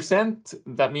 50%.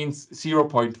 That means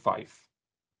 0.5.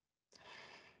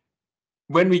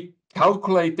 When we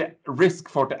calculate the risk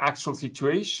for the actual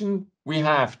situation, we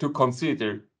have to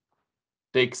consider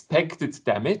the expected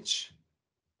damage,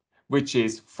 which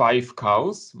is 5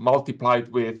 cows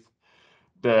multiplied with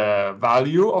the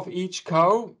value of each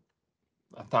cow,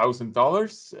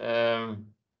 $1,000.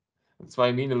 That's why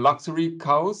I mean luxury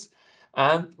cows,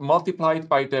 and multiplied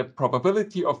by the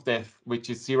probability of death, which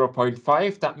is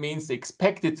 0.5. That means the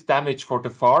expected damage for the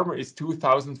farmer is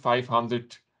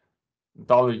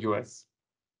 $2,500 US.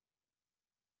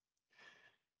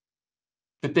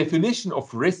 The definition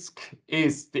of risk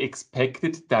is the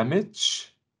expected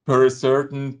damage per a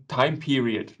certain time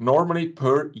period, normally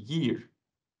per year.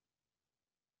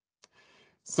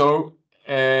 So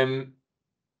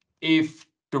if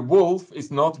the wolf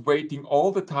is not waiting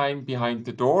all the time behind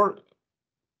the door,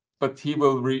 but he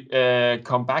will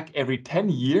come back every 10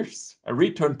 years, a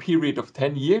return period of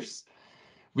 10 years,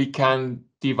 we can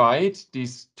divide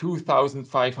this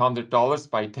 $2,500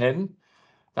 by 10.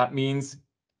 That means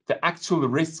the actual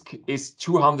risk is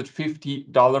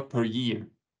 $250 per year.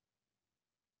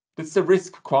 That's the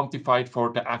risk quantified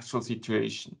for the actual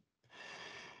situation.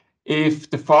 If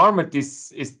the farmer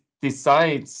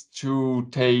decides to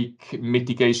take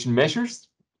mitigation measures,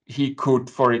 he could,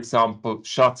 for example,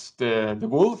 shut the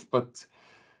wolf, but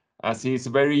as he's a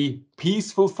very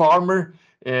peaceful farmer,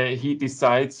 he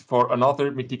decides for another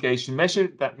mitigation measure.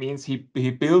 That means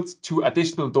he builds 2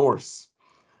 additional doors.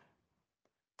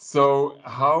 So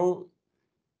how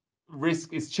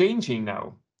risk is changing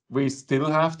now? We still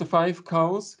have the 5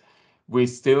 cows. We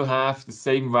still have the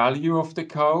same value of the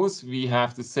cows. We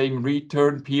have the same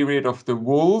return period of the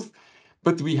wolf,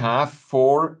 but we have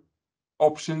 4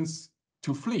 options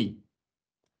to flee.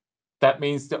 That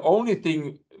means the only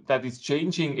thing that is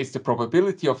changing is the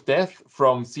probability of death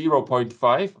from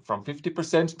 0.5, from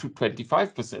 50% to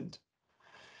 25%.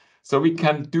 So we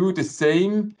can do the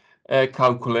same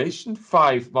calculation,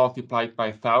 5 multiplied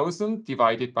by 1,000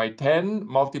 divided by 10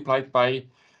 multiplied by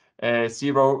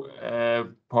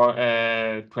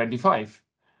 0.25.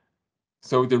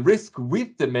 So the risk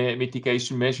with the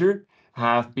mitigation measure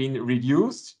have been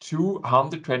reduced to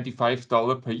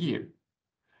 $125 per year.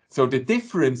 So the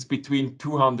difference between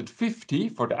 250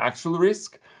 for the actual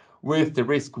risk with the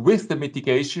risk with the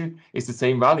mitigation is the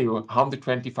same value,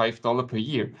 $125 per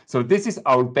year. So this is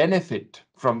our benefit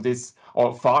from this,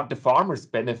 or the farmer's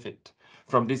benefit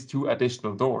from these 2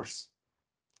 additional doors.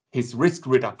 His risk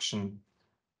reduction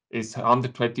is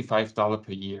 $125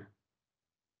 per year.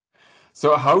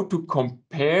 So how to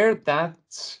compare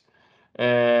that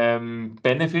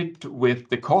benefit with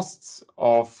the costs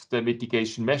of the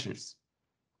mitigation measures?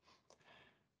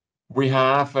 We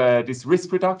have this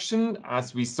risk reduction,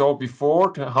 as we saw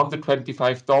before, to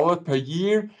 $125 per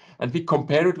year, and we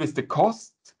compare it with the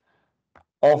cost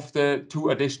of the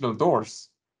 2 additional doors.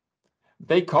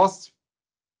 They cost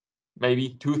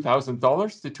maybe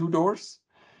 $2,000, the 2 doors.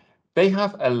 They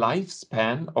have a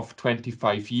lifespan of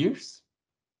 25 years.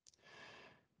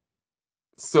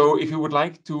 So if you would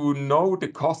like to know the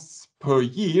costs per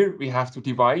year, we have to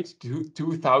divide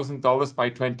 $2,000 by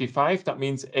 25. That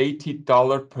means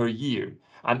 $80 per year.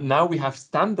 And now we have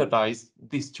standardized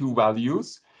these 2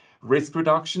 values, risk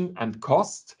reduction and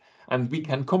cost, and we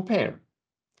can compare.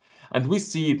 And we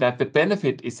see that the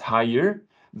benefit is higher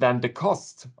than the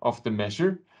cost of the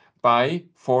measure by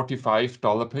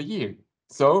 $45 per year.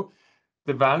 So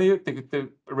the value, the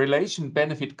relation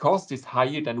benefit cost is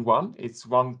higher than 1. It's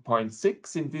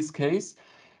 1.6 in this case.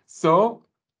 So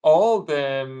all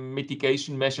the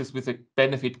mitigation measures with a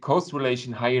benefit cost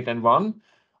relation higher than 1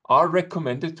 are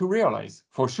recommended to realize.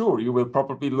 For sure, you will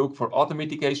probably look for other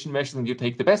mitigation measures and you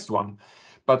take the best one.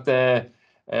 But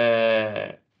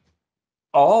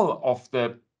all of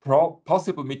the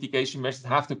possible mitigation measures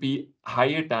have to be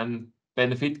higher than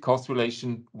benefit cost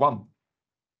relation 1.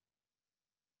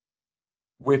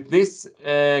 With this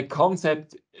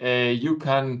concept, you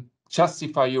can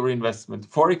justify your investment.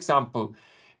 For example,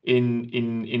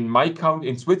 in my country,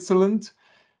 in Switzerland,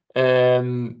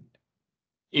 if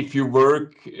you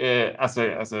work as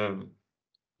a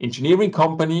engineering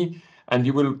company and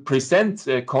you will present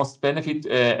a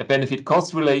benefit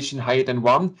cost relation higher than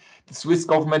 1, the Swiss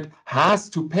government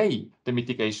has to pay the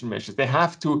mitigation measures. They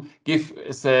have to give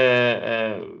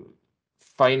a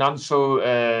financial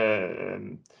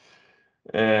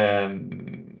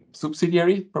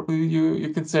subsidiary, probably you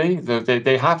can say.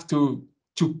 They have to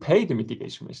pay the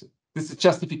mitigation measures. This is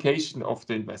justification of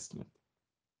the investment.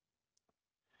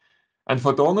 And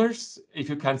for donors, if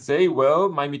you can say, well,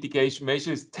 my mitigation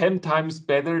measure is 10 times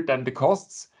better than the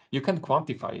costs, you can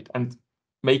quantify it and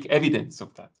make evidence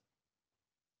of that.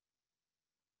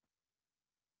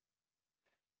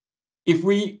 If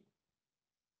we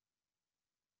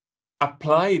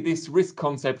apply this risk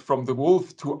concept from the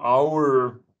wolf to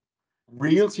our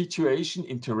real situation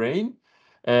in terrain,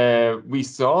 we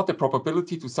saw the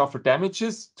probability to suffer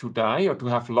damages, to die, or to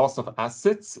have loss of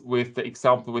assets, with the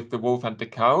example with the wolf and the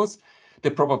cows. The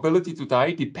probability to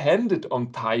die depended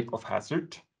on type of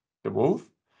hazard, the wolf.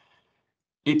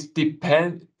 It's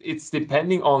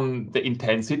depending on the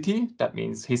intensity, that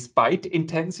means his bite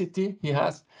intensity he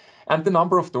has, and the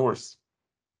number of doors.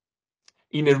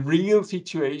 In a real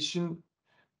situation,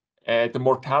 the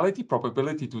mortality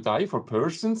probability to die for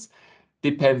persons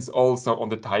depends also on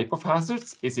the type of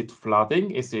hazards. Is it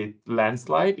flooding? Is it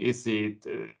landslide? Is it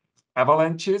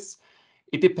avalanches?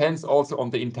 It depends also on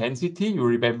the intensity. You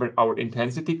remember our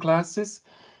intensity classes.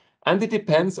 And it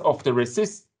depends of the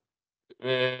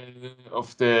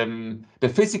the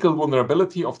physical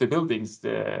vulnerability of the buildings,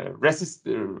 the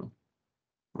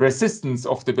resistance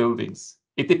of the buildings.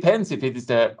 It depends if it is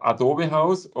the adobe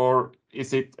house or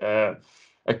is it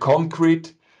a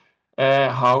concrete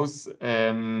house.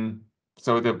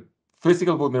 So the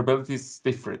physical vulnerability is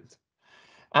different.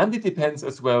 And it depends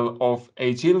as well of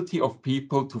agility of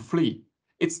people to flee.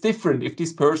 It's different if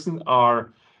these persons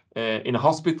are in a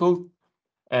hospital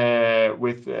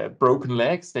with broken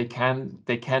legs, they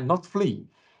cannot flee,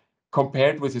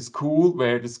 compared with a school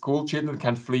where the school children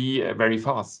can flee very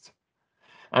fast.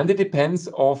 And it depends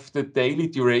of the daily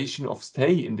duration of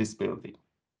stay in this building.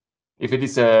 If it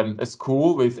is a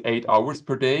school with 8 hours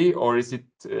per day, or is it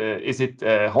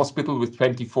a hospital with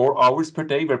 24 hours per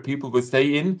day where people will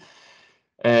stay in?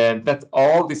 That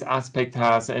all this aspect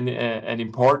has an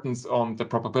importance on the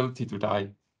probability to die.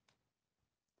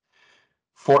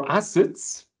 For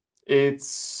assets,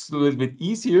 it's a little bit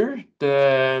easier.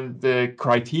 The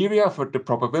criteria for the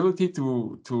probability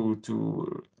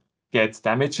to get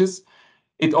damages.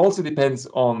 It also depends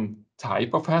on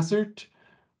type of hazard,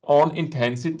 on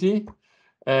intensity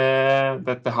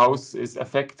that the house is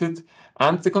affected,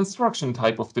 and the construction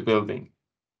type of the building.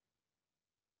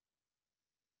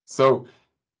 So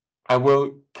I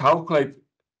will calculate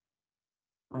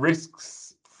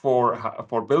risks for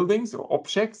buildings or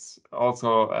objects,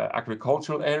 also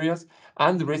agricultural areas,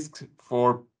 and risks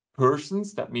for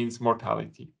persons, that means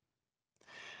mortality.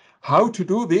 How to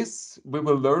do this, we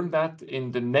will learn that in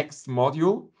the next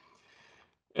module.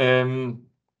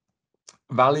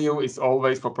 Value is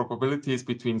always for probabilities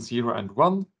between 0 and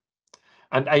 1.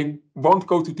 And I won't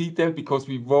go to detail because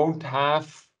we won't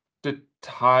have the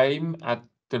time at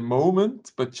the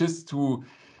moment, but just to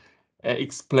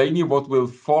explain you what will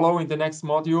follow in the next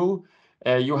module.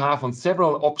 You have on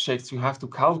several objects, you have to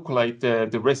calculate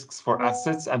the risks for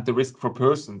assets and the risk for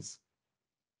persons.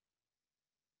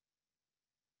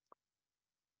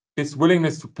 This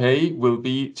willingness to pay will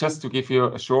be, just to give you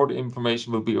a short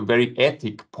information, will be a very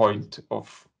ethic point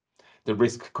of the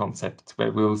risk concept,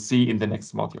 where we'll see in the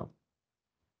next module.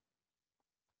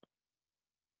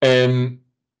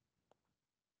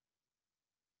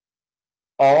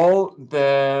 All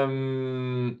the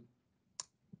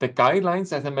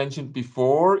guidelines, as I mentioned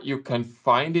before, you can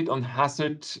find it on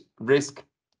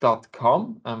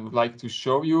hazardrisk.com. I would like to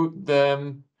show you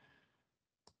the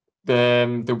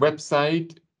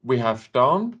website we have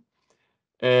done.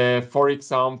 For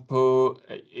example,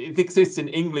 it exists in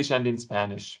English and in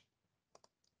Spanish.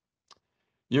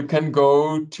 You can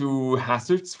go to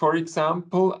hazards, for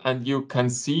example, and you can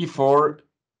see for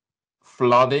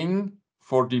flooding,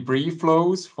 for debris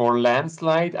flows, for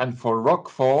landslide, and for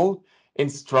rockfall,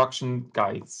 instruction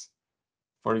guides.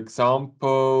 For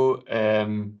example,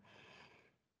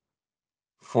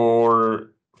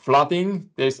 for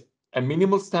flooding, there's a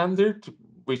minimal standard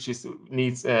which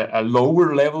needs a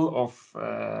lower level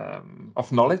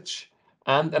of knowledge,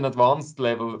 and an advanced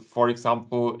level. For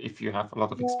example, if you have a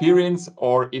lot of experience,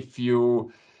 or if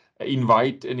you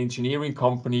invite an engineering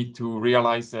company to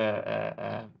realize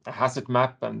a hazard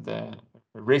map and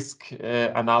risk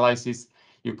analysis,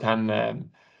 you can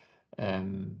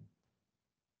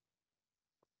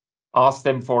ask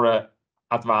them for an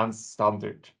advanced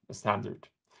standard.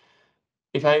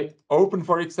 If I open,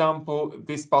 for example,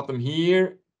 this button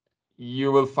here,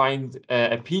 you will find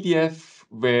a PDF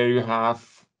where you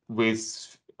have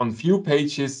on few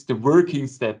pages the working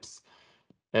steps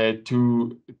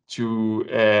to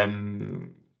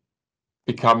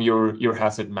become your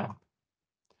hazard map.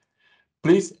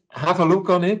 Please have a look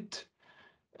on it.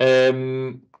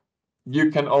 You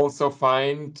can also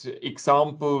find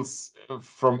examples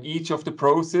from each of the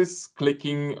process,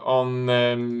 clicking on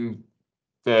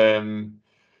the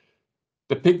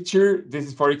picture. This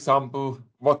is, for example,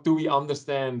 what do we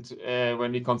understand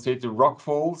when we consider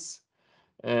rockfalls?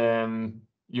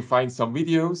 You find some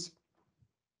videos.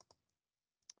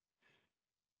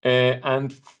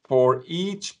 And for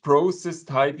each process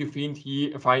type, you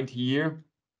find here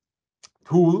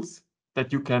tools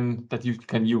that you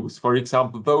can use. For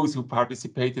example, those who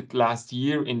participated last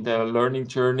year in the learning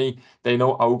journey, they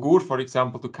know Augur, for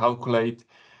example, to calculate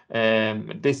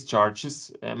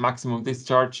discharges, maximum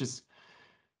discharges.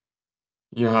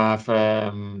 You have,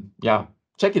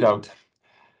 check it out.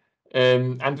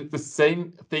 And the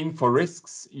same thing for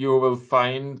risks. You will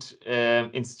find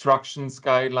instructions,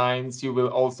 guidelines. You will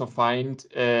also find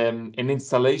an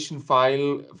installation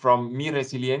file from Mi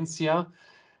Resiliencia,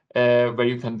 where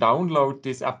you can download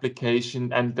this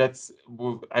application. And that's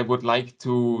I would like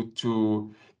to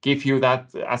give you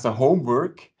that as a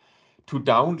homework, to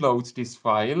download this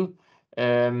file.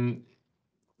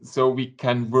 So we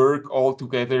can work all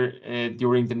together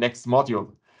during the next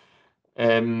module.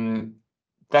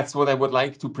 that's what I would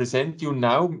like to present you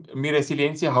now, Mi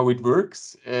Resiliencia, how it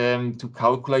works to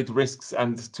calculate risks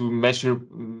and to measure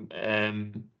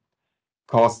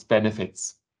cost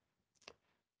benefits.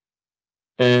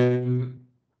 Mi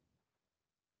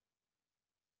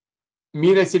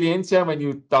Resiliencia, when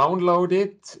you download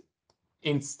it,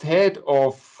 instead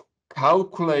of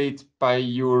calculate by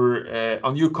your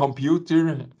on your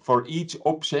computer for each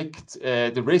object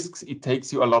the risks, it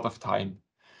takes you a lot of time.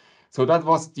 So that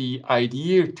was the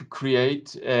idea to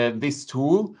create this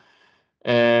tool.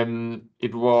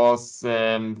 It was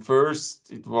first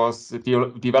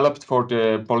developed for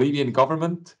the Bolivian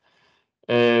government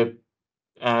and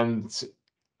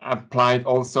applied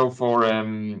also for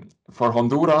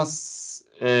Honduras,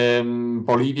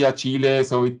 Bolivia, Chile.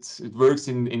 So it works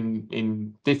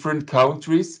in different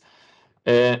countries,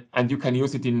 and you can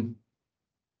use it in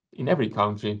every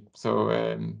country. So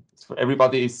for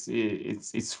everybody,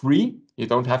 it's free. You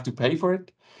don't have to pay for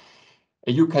it.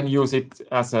 You can use it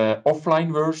as an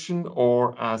offline version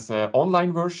or as an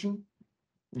online version.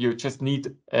 You just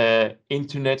need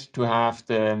internet to have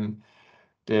the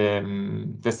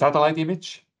satellite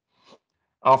image.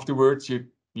 Afterwards,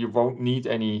 you won't need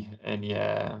any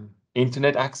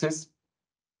internet access.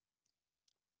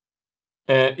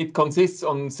 It consists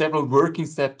on several working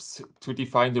steps to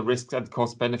define the risks and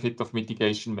cost benefit of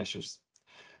mitigation measures.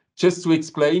 Just to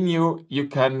explain you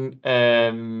can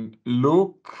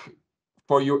look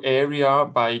for your area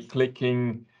by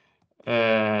clicking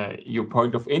your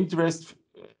point of interest,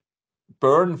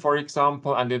 burn, for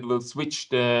example, and it will switch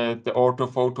the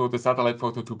orthophoto, the satellite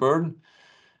photo to burn.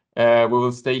 We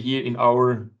will stay here in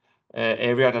our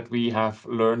area that we have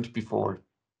learned before.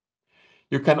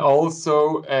 You can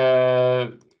also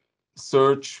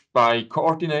search by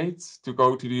coordinates to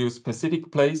go to your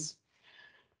specific place.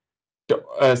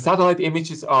 The satellite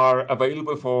images are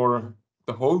available for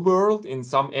the whole world. In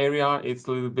some area, it's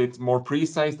a little bit more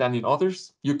precise than in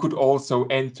others. You could also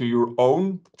enter your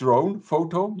own drone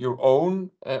photo, your own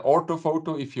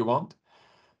orthophoto if you want.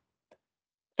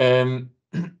 And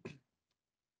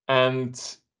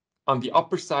on the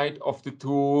upper side of the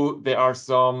tool, there are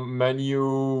some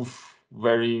menu,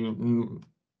 very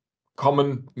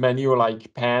common menu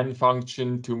like pan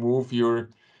function to move your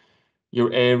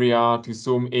area, to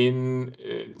zoom in,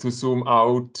 to zoom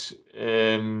out,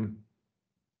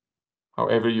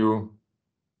 however you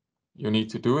need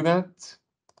to do that.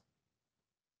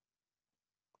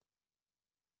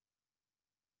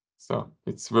 So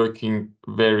it's working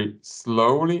very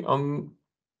slowly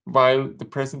while the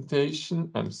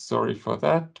presentation. I'm sorry for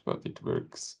that, but it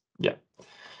works. Yeah.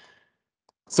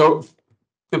 So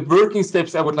the working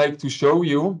steps I would like to show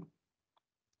you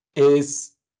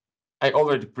is I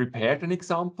already prepared an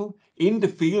example. In the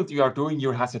field, you are doing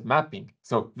your hazard mapping.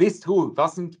 So this tool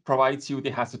doesn't provide you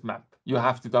the hazard map. You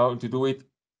have to do it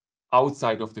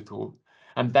outside of the tool.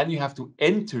 And then you have to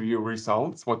enter your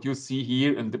results, what you see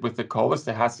here and with the colors,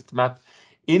 the hazard map,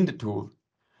 in the tool.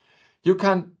 You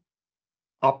can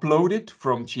upload it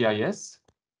from GIS.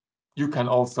 You can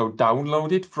also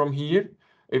download it from here.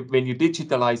 When you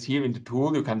digitalize here in the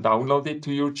tool, you can download it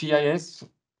to your GIS.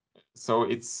 So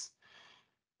it's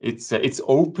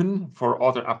open for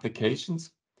other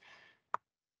applications.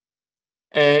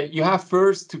 You have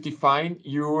first to define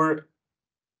your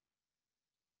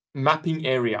mapping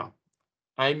area.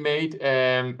 I made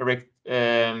a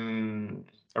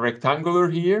rectangular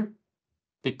here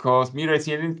because Mi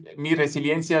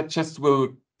Resiliencia just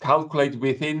will calculate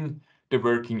within the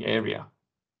working area.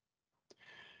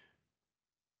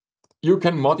 You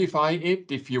can modify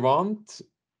it if you want.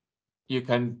 You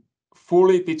can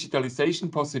fully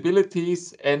digitalization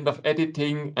possibilities, end of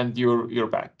editing, and you're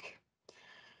back.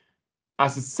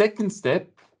 As a second step,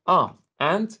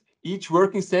 and each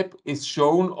working step is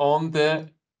shown on the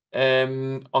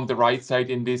right side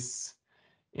in this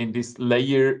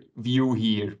layer view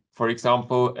here. For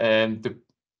example, the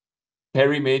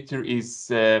perimeter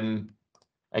is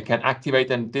I can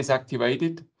activate and deactivate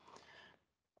it.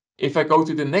 If I go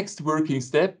to the next working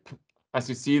step, as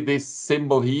you see, this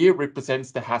symbol here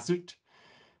represents the hazard.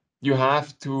 You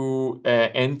have to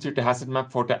enter the hazard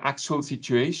map for the actual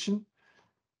situation.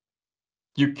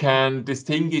 You can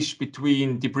distinguish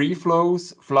between debris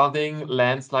flows, flooding,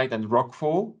 landslide, and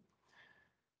rockfall.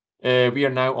 We are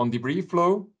now on debris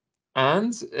flow.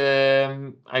 And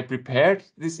I prepared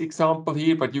this example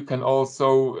here, but you can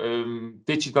also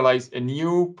digitalize a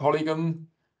new polygon.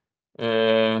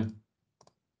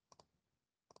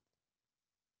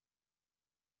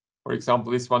 For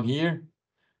example, this one here.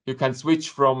 You can switch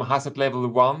from hazard level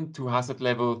 1 to hazard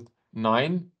level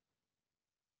 9.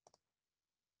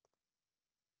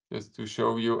 Just to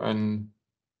show you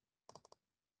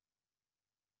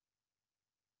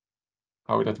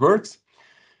how that works.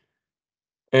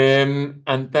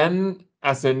 And then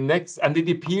as a next, and it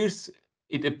appears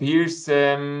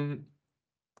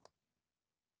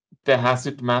the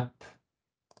hazard map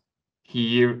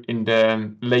here in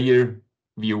the layer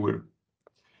viewer.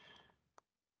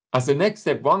 As a next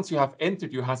step, once you have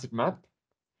entered your hazard map,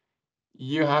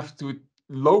 you have to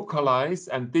localize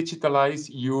and digitalize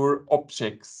your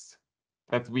objects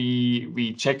that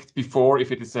we checked before,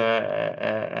 if it is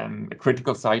a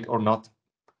critical site or not.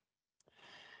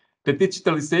 The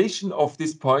digitalization of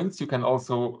these points, you can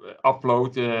also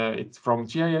upload it from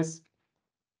GIS,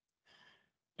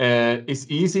 is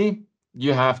easy.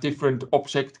 You have different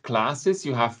object classes,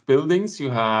 you have buildings,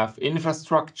 you have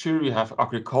infrastructure, you have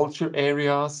agriculture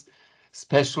areas,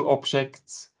 special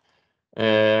objects.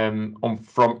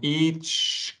 From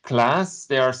each class,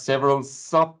 there are several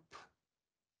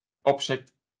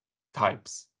sub-object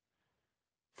types.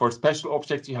 For special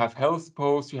objects, you have health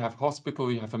posts, you have hospital,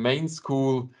 you have a main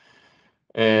school.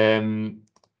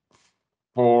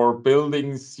 For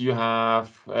buildings, you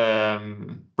have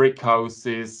brick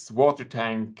houses, water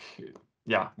tank,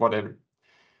 yeah, whatever.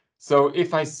 So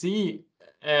if I see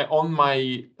on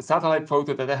my satellite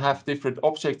photo that I have different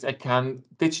objects, I can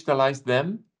digitalize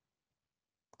them.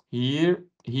 Here,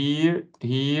 here,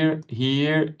 here,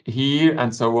 here, here,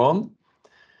 and so on.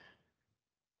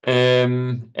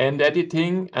 And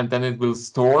editing, and then it will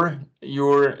store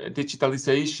your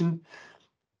digitalization.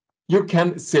 You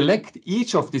can select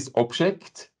each of these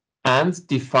objects and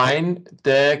define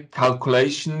the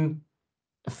calculation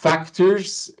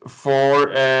factors for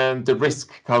the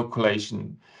risk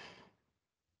calculation.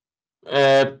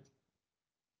 It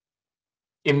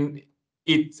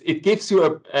gives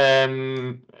you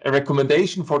a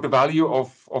recommendation for the value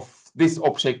of this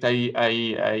object I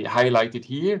highlighted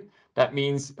here. That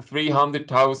means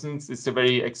 300,000 is a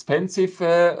very expensive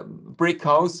brick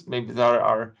house. Maybe there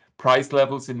are price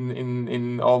levels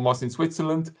in almost in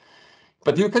Switzerland,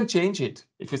 but you can change it.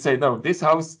 If you say, no, this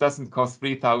house doesn't cost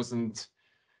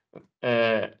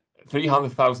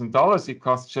 $300,000, it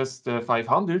costs just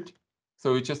 500.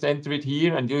 So you just enter it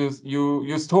here and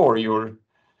you store your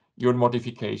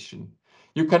modification.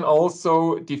 You can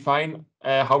also define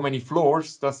how many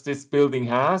floors does this building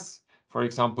has. For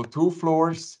example, 2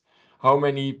 floors. How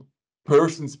many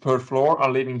persons per floor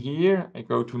are living here? I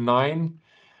go to 9.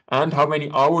 And how many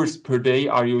hours per day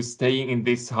are you staying in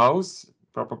this house?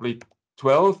 Probably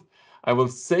 12. I will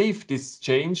save these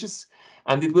changes,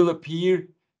 and it will appear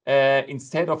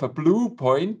instead of a blue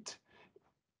point.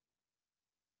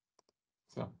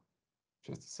 So,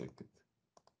 just a second.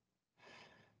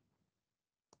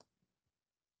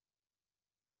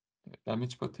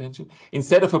 Damage potential.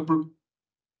 Instead of a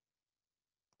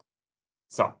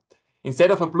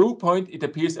blue point, it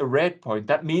appears a red point.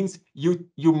 That means you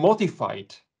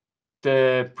modified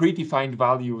the predefined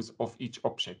values of each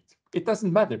object. It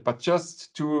doesn't matter, but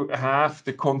just to have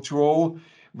the control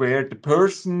where the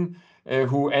person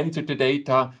who entered the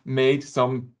data made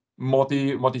some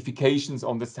modifications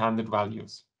on the standard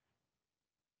values.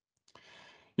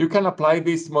 You can apply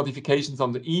these modifications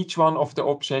on each one of the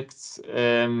objects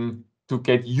to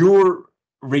get your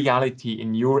reality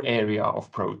in your area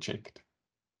of project.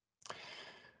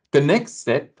 The next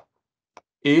step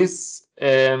is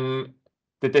the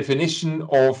definition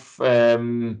of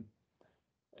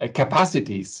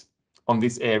capacities on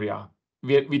this area.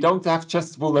 We don't have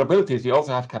just vulnerabilities, we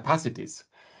also have capacities.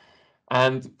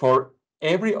 And for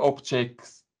every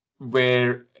object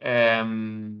where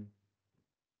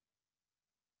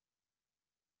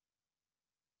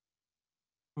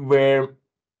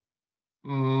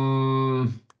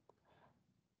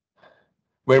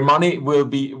money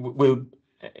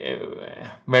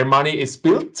where money is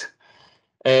built,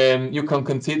 you can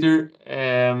consider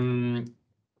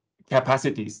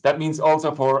capacities. That means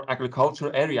also for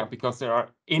agricultural area, because there are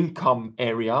income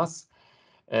areas.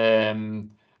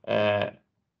 A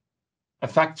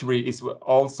factory is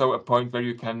also a point where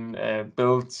you can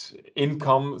build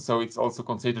income, so it's also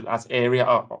considered as area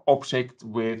or object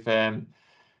with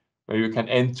where you can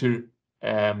enter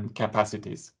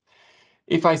capacities.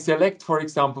 If I select, for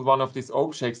example, one of these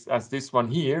objects as this one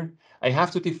here, I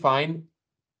have to define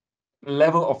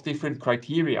level of different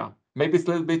criteria. Maybe it's a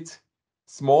little bit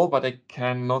small, but I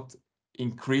cannot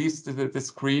increase the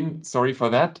screen. Sorry for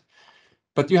that.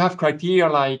 But you have criteria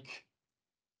like,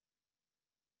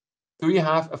 do you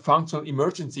have a functional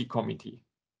emergency committee?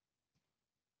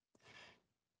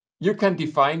 You can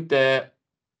define the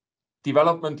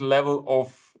development level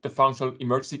of the functional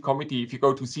emergency committee. If you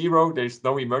go to 0, there's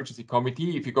no emergency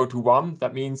committee. If you go to 1,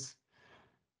 that means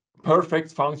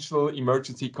perfect functional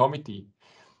emergency committee.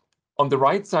 on the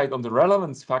right side, on the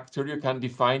relevance factor, you can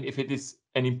define if it is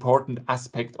an important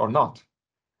aspect or not.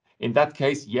 In that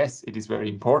case, yes, it is very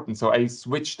important. So I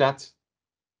switch that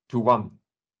to 1.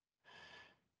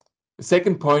 The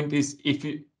second point is if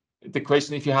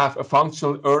you have a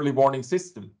functional early warning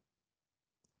system.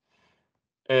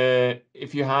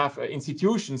 If you have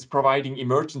institutions providing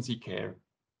emergency care,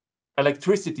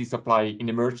 electricity supply in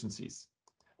emergencies,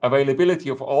 availability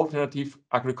of alternative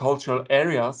agricultural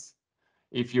areas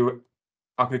if your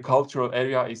agricultural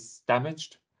area is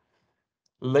damaged,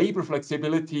 labor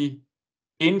flexibility,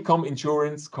 income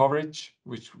insurance coverage,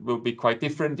 which will be quite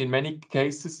different in many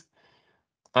cases,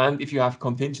 and if you have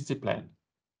contingency plan.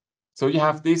 So you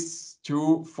have this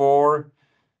 2, 4,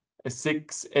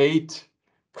 6, 8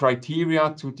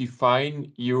 criteria to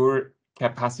define your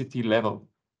capacity level.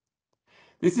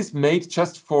 This is made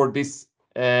just for this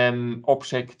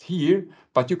object here,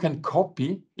 but you can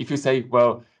copy. If you say,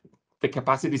 well, the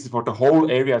capacity is for the whole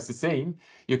area is the same,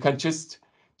 you can just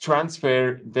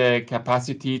transfer the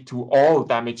capacity to all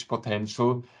damage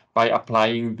potential by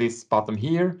applying this button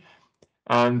here,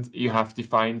 and you have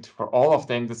defined for all of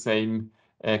them the same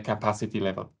capacity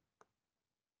level.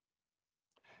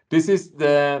 This is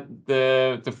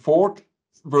the fourth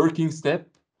working step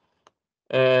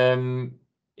in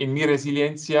Mi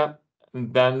Resiliencia,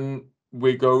 and then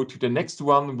we go to the next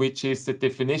one, which is the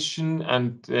definition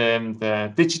and the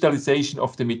digitalization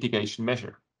of the mitigation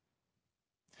measure.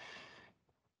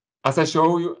 As I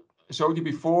showed you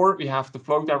before, we have the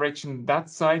flow direction that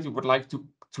side. We would like to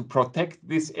protect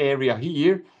this area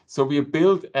here, so we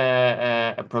build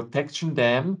a protection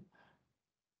dam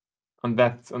on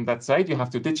that side. You have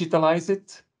to digitalize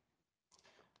it,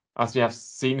 as we have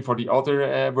seen for the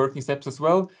other working steps as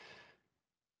well.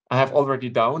 I have already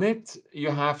done it.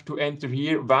 You have to enter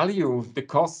here, value the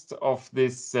cost of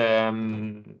this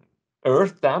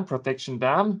earth dam, protection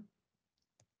dam.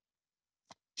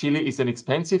 Chile is an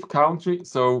expensive country,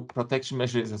 so protection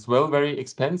measure is as well very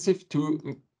expensive,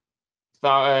 $2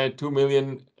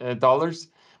 million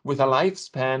with a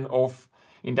lifespan of,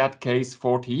 in that case,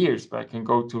 40 years, but I can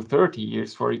go to 30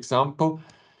 years, for example,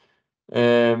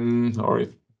 or if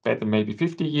better, maybe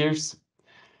 50 years.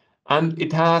 And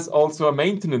it has also a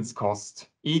maintenance cost.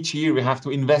 Each year we have to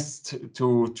invest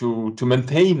to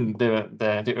maintain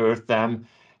the earth dam.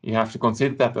 You have to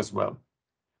consider that as well.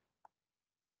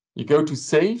 You go to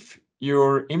save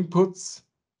your inputs,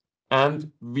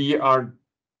 and we are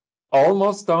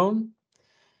almost done.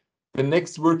 The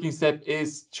next working step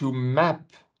is to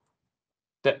map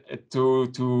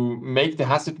to make the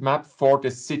hazard map for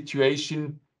the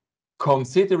situation,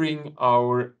 considering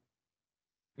our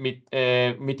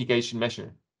mitigation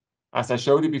measure. As I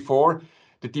showed you before,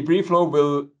 the debris flow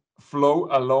will flow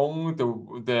along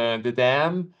the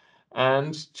dam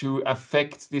and to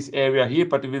affect this area here,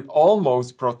 but it will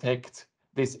almost protect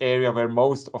this area where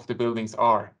most of the buildings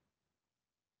are.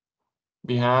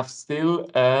 We have still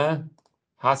a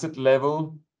hazard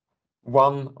level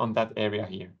 1 on that area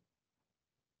here.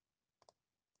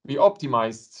 We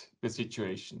optimized the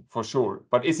situation for sure,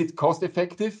 but is it cost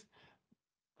effective?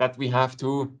 That we have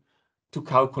to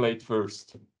calculate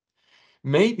first.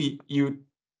 Maybe your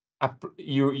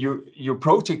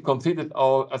project considered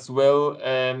as well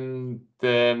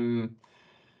the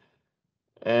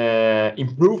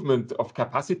improvement of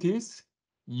capacities.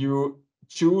 You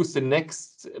choose the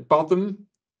next button,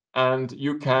 and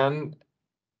you can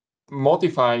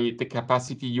modify the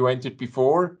capacity you entered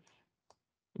before.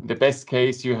 In the best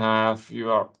case, you are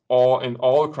in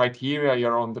all criteria,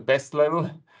 you're on the best level.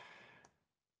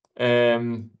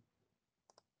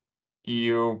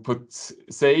 You put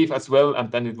save as well, and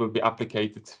then it will be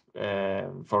applicated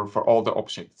for all the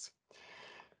objects.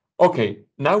 Okay,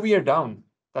 now we are done.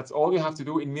 That's all you have to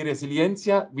do in Mi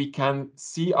Resiliencia. We can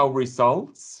see our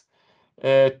results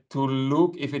to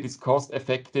look if it is cost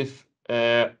effective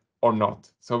or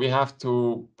not. So we have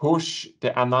to push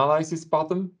the analysis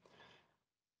button.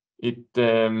 It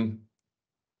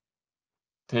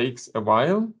takes a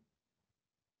while.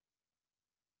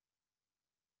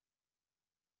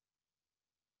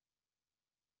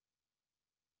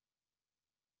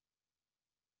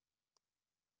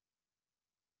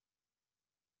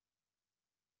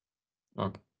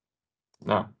 Okay,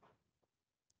 now,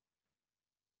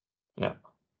 yeah.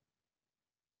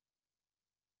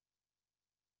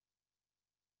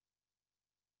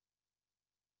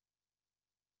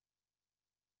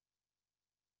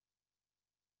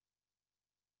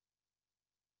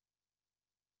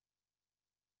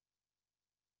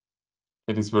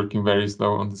 It is working very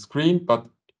slow on the screen, but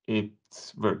it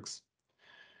works.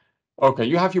 Okay,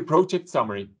 you have your project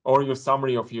summary or your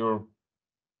summary of your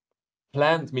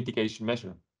planned mitigation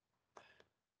measure.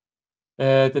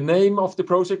 The name of the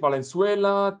project,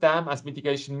 Valenzuela, dam as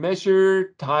mitigation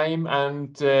measure, time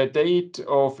and date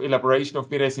of elaboration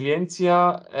of Mi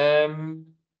Resiliencia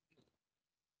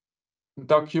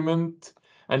document.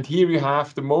 And here you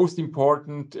have the most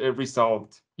important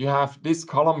result. You have this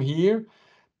column here,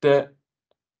 the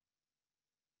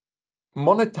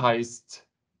monetized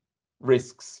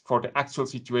risks for the actual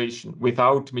situation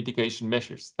without mitigation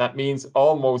measures. That means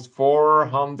almost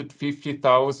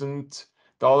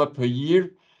 $450,000 per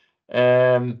year.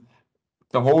 The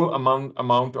whole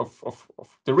amount of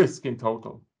the risk in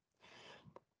total.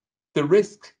 The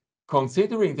risk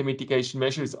considering the mitigation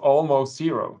measure is almost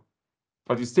zero,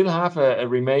 but you still have a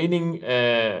remaining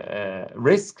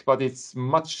risk, but it's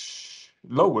much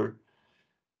lower.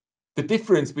 The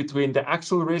difference between the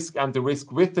actual risk and the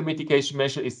risk with the mitigation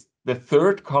measure is the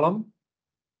third column.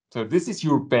 So this is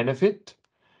your benefit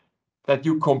that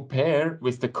you compare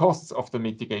with the costs of the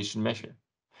mitigation measure.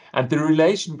 And the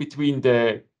relation between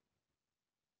the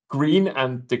green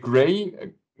and the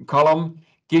gray column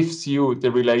gives you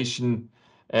the relation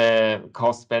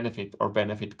cost benefit or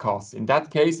benefit cost. In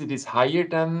that case, it is higher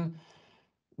than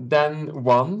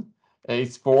 1.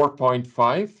 It's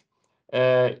 4.5.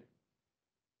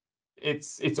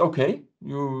 It's okay.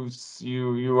 You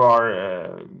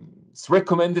are it's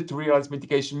recommended to realize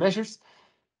mitigation measures.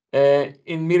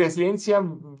 In Mi Resiliencia,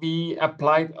 we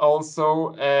applied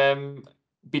also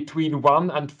between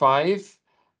 1 and 5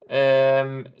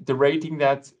 the rating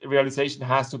that realization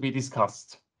has to be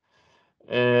discussed.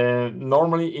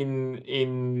 Normally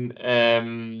in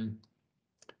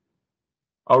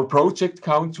our project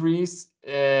countries,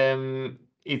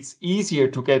 it's easier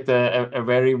to get a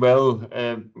very well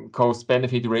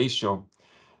cost-benefit ratio.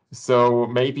 So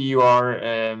maybe you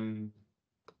are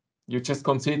you just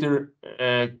consider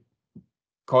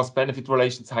cost-benefit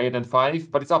relations higher than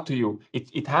 5, but it's up to you.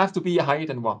 It has to be higher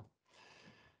than 1.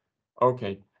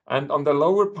 Okay, and on the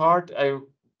lower part, I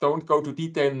don't go to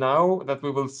detail now, that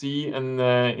we will see in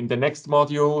the next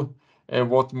module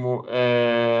what more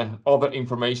other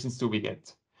informations do we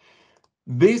get.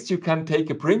 This you can take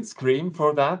a print screen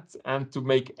for that and to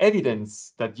make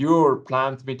evidence that your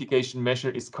planned mitigation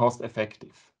measure is cost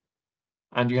effective.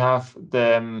 And you have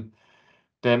the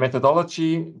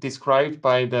methodology described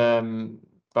by the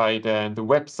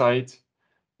website,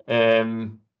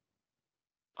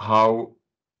 how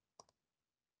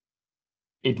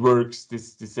it works,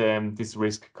 this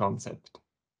risk concept.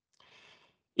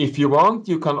 If you want,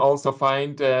 you can also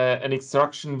find an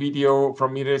instruction video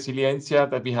from Mi Resiliencia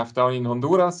that we have done in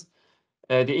Honduras.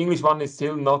 The English one is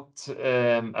still not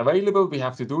available. We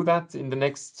have to do that in the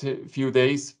next few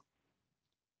days.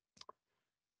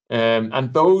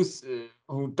 And those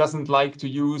who doesn't like to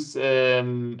use a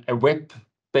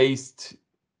web-based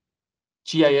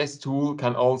GIS tool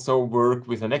can also work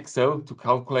with an Excel to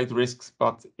calculate risks,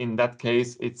 but in that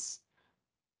case, it's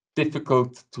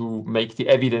difficult to make the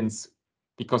evidence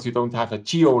because you don't have a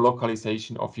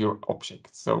geolocalization of your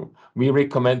object. So we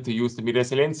recommend to use the Mi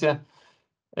Resiliencia,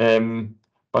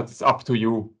 but it's up to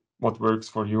you what works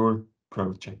for your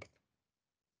project.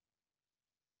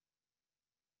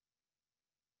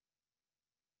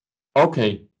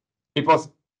 Okay, it was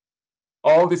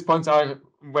all these points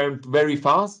went very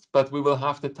fast, but we will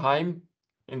have the time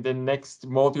in the next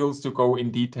modules to go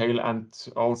in detail and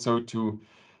also to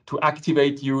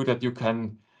activate you that you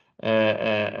can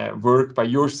work by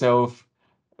yourself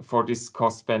for this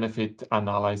cost-benefit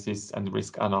analysis and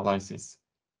risk analysis.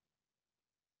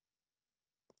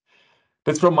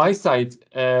 That's from my side.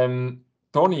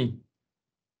 Tony,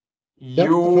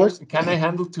 can I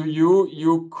handle to you?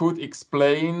 You could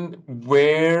explain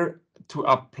where to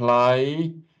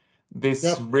apply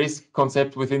this risk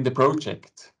concept within the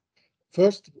project.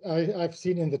 First, I've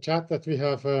seen in the chat that we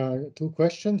have 2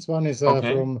 questions. One is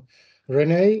from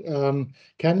Rene.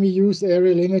 Can we use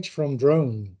aerial image from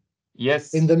drone?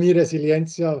 Yes. In the Mi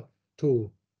Resiliencia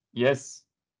tool? Yes.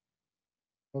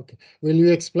 Okay. Will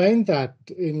you explain that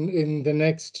in the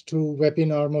next 2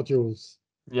 webinar modules?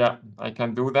 Yeah, I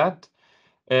can do that.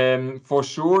 For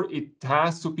sure, it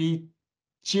has to be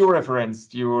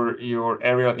georeferenced, your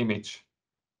aerial image.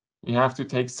 You have to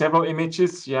take several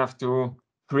images. You have to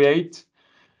create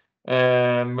with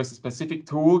a specific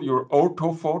tool your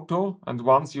orthophoto, and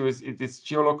once it is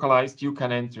geolocalized, you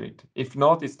can enter it. If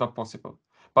not, it's not possible.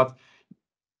 But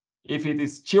if it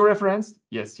is georeferenced,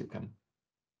 yes, you can.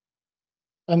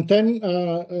 And then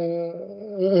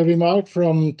a remark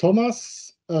from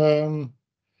Thomas.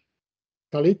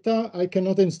 Kalita, I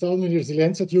cannot install Mi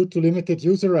Resiliencia due to limited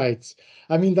user rights.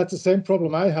 I mean, that's the same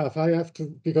problem I have. I have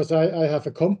to, because I have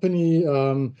a company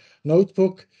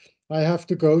notebook, I have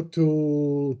to go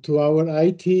to our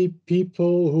IT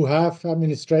people who have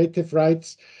administrative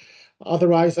rights.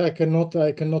 Otherwise, I cannot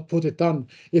put it done.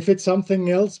 If it's something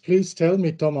else, please tell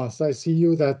me, Thomas. I see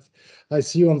you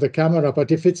on the camera.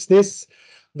 But if it's this,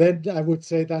 then I would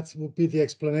say that would be the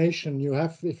explanation. You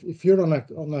have, if you're on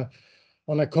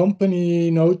a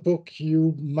company notebook,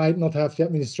 you might not have the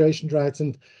administration rights,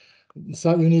 and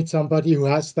so you need somebody who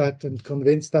has that and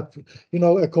convinced that,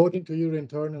 according to your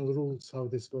internal rules, how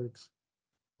this works.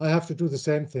 I have to do the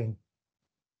same thing.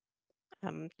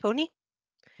 Tony,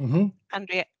 Mm-hmm.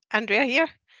 Andrea here.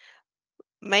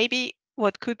 Maybe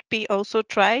what could be also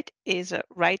tried is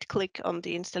right-click on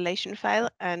the installation file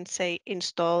and say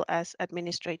install as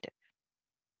administrator.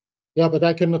 Yeah, but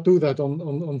I cannot do that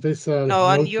on this No, on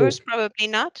notebook. yours probably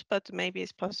not, but maybe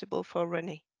it's possible for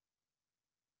René.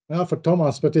 Yeah, for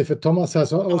Thomas, but if Thomas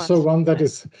has also Thomas, one that yeah.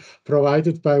 is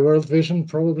provided by World Vision,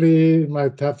 probably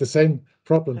might have the same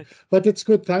problem. Okay. But it's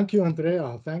good. Thank you,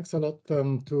 Andrea. Thanks a lot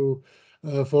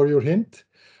for your hint.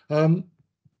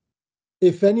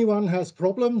 If anyone has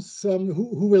problems,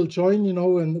 who will join,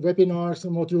 in webinars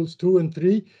and modules 2 and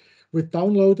 3 with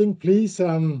downloading, please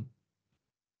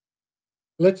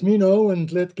let me know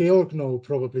and let Georg know.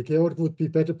 Probably Georg would be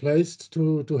better placed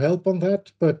to help on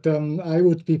that, but I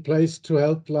would be placed to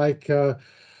help like an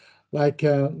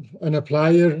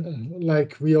applier,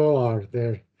 like we all are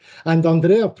there. And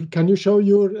Andrea, can you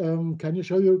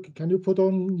put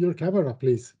on your camera,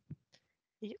 please?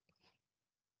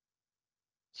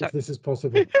 Yeah. If this is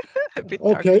possible. A bit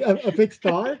Okay, dark. a bit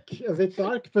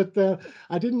dark, but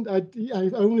I've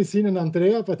only seen an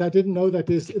Andrea, but I didn't know that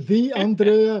is the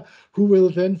Andrea who will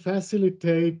then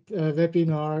facilitate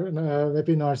webinars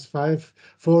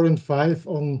 4 and 5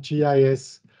 on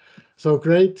GIS. So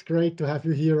great to have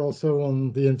you here also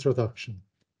on the introduction.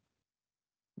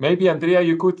 Maybe, Andrea,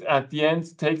 you could at the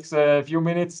end take a few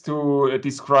minutes to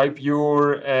describe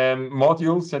your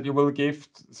modules that you will give,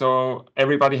 so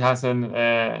everybody has an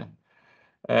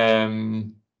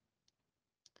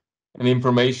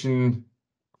information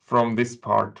from this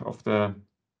part of the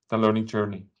learning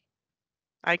journey.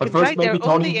 I But can first, try. They're maybe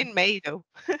Tony. only in May, though.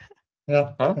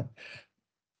 Yeah. Huh?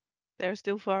 They're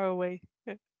still far away.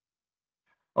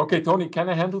 Okay, Tony, can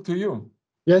I handle to you?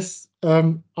 Yes.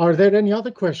 Are there any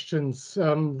other questions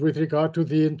with regard to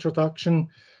the introduction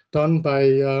done by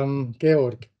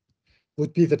Georg?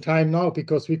 Would be the time now,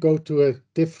 because we go to a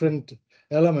different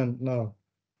element now.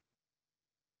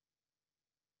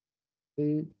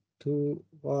 3, 2,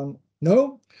 1.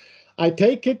 No, I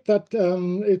take it that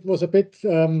it was a bit.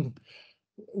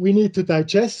 We need to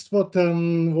digest what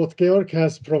Georg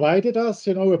has provided us.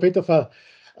 A bit of a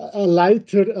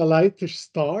lighter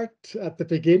start at the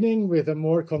beginning with a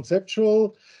more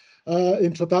conceptual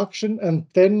introduction, and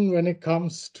then when it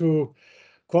comes to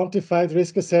quantified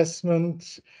risk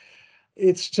assessment,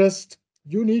 it's just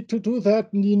you need to do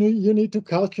that, and you need to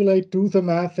calculate, do the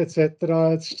math,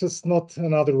 etc. It's just not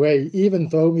another way. Even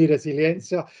though Mi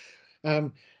Resiliencia,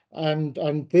 and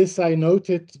this I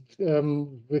noted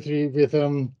with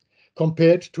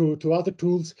compared to other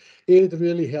tools, it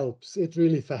really helps. It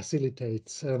really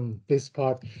facilitates this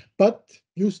part. But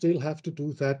you still have to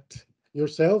do that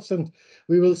yourselves, and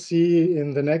we will see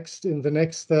in the next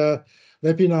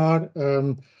webinar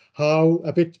how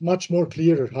a bit much more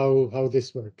clearer how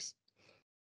this works.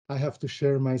 I have to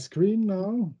share my screen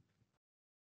now.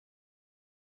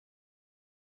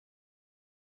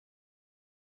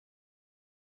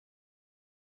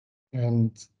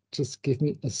 And just give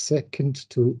me a second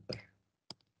to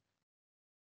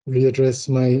readdress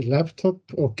my laptop.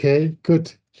 Okay,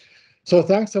 good. So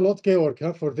thanks a lot, Georg,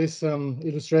 for this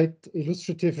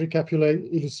illustrative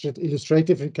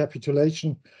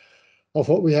recapitulation of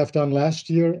what we have done last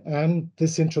year and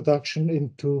this introduction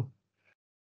into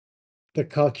the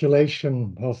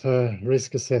calculation of a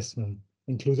risk assessment,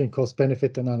 including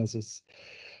cost-benefit analysis.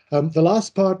 The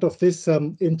last part of this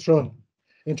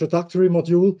introductory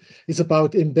module is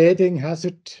about embedding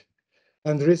hazard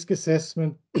and risk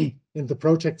assessment in the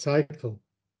project cycle.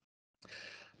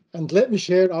 And let me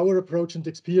share our approach and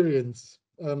experience.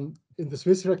 In the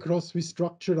Swiss Red Cross, we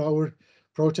structure our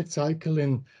project cycle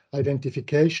in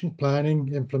identification,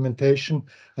 planning, implementation,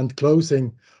 and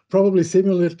closing, probably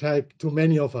similar type to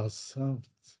many of us.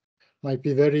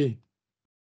 That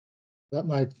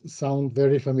might sound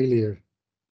very familiar.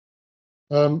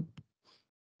 In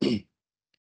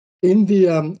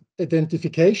the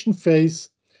identification phase,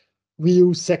 we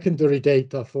use secondary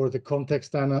data for the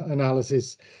context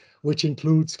analysis, which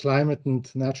includes climate and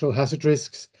natural hazard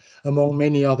risks, among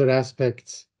many other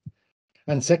aspects.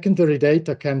 And secondary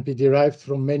data can be derived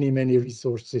from many, many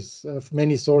resources,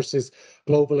 many sources,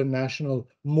 global and national,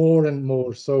 more and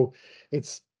more. So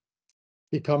it's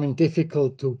becoming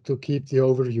difficult to keep the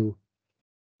overview.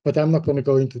 But I'm not going to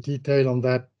go into detail on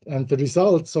that. And the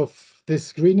results of this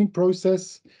screening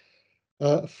process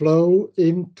flow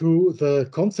into the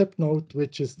concept note,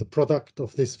 which is the product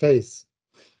of this phase.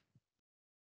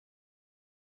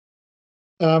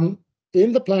 In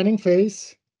the planning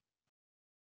phase,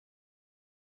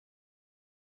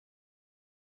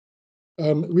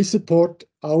 we support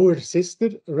our sister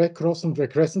Red Cross and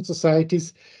Red Crescent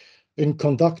societies in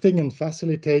conducting and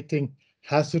facilitating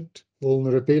hazard,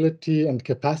 vulnerability, and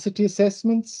capacity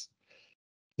assessments.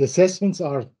 The assessments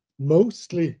are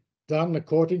mostly done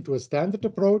according to a standard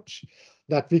approach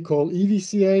that we call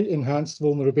EVCA, Enhanced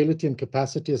Vulnerability and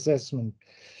Capacity Assessment.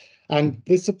 And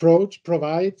this approach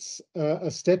provides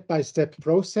a step-by-step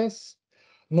process,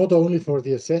 not only for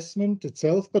the assessment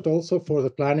itself, but also for the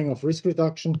planning of risk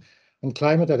reduction and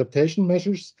climate adaptation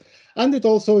measures. And it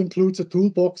also includes a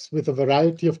toolbox with a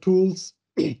variety of tools,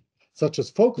 such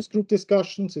as focus group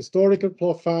discussions, historical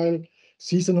profile,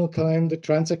 seasonal calendar,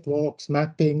 transect walks,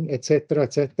 mapping, etc.,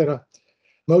 etc.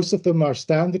 Most of them are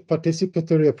standard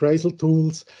participatory appraisal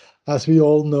tools, as we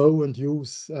all know and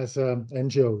use as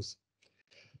NGOs.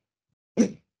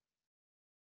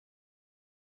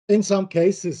 In some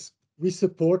cases, we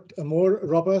support a more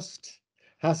robust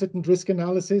hazard and risk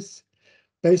analysis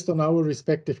based on our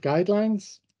respective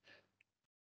guidelines.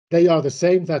 They are the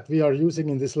same that we are using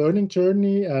in this learning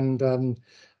journey, and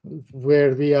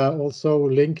where we are also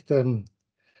linked the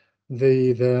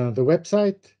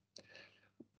website.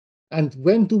 And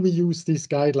when do we use these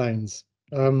guidelines?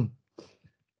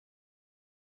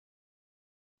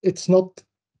 It's not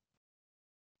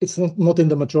in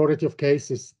the majority of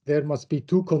cases. There must be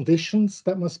two conditions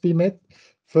that must be met.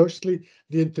 Firstly,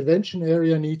 the intervention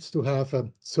area needs to have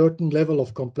a certain level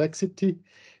of complexity,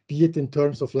 be it in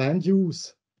terms of land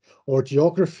use or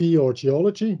geography or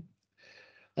geology.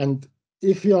 And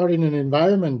if you are in an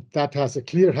environment that has a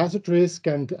clear hazard risk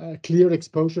and a clear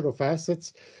exposure of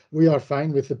assets, we are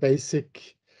fine with the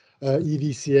basic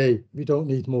EVCA. We don't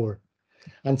need more.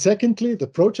 And secondly, the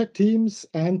project teams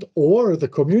and or the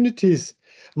communities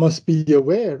must be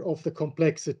aware of the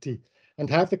complexity and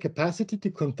have the capacity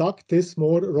to conduct this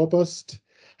more robust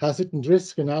hazard and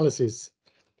risk analysis.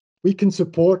 We can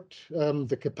support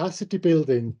the capacity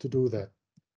building to do that.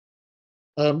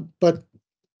 But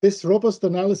this robust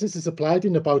analysis is applied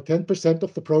in about 10%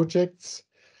 of the projects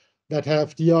that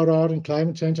have DRR and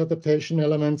climate change adaptation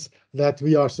elements that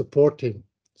we are supporting.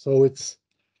 So it's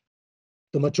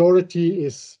the majority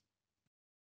is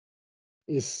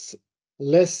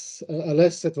less a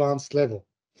less advanced level.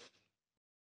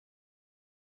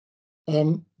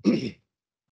 The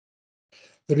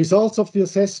results of the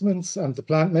assessments and the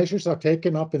planned measures are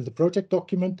taken up in the project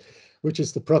document, which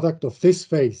is the product of this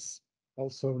phase.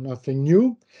 Also nothing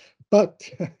new, but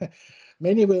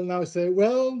many will now say,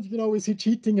 well, you know, is he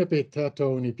cheating a bit,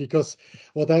 Tony? Because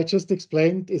what I just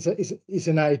explained is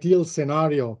an ideal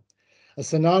scenario, a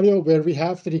scenario where we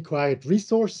have the required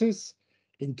resources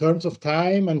in terms of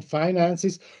time and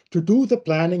finances to do the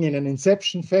planning in an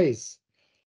inception phase.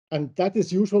 And that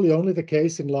is usually only the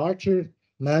case in larger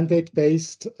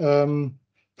mandate-based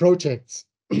projects.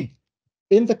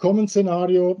 In the common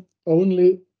scenario,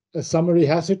 only a summary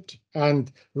hazard and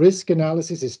risk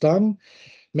analysis is done,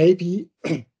 maybe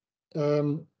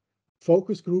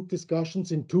focus group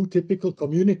discussions in two typical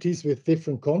communities with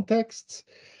different contexts.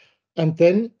 And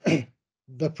then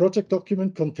the project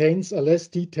document contains a less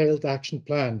detailed action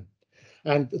plan.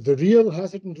 And the real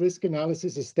hazard and risk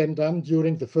analysis is then done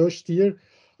during the first year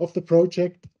of the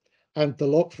project and the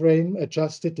log frame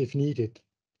adjusted if needed.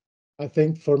 I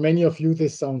think for many of you,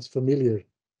 this sounds familiar.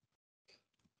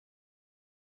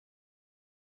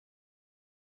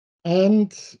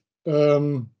 And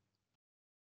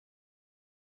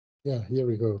yeah, here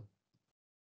we go.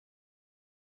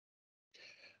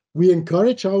 We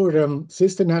encourage our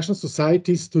sister national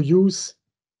societies to use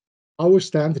our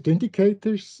standard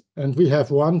indicators, and we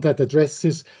have one that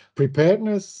addresses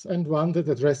preparedness and one that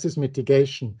addresses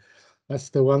mitigation. That's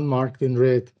the one marked in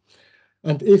red.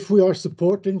 And if we are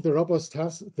supporting the robust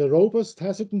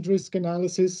hazard and risk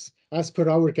analysis as per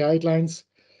our guidelines,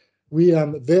 we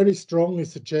very strongly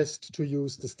suggest to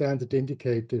use the standard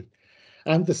indicator.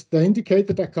 And the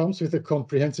indicator that comes with a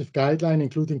comprehensive guideline,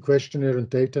 including questionnaire and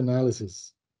data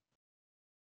analysis.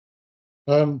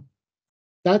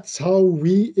 That's how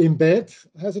we embed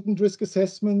hazard and risk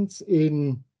assessments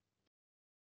in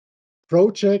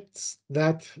projects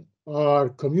that are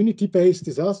community-based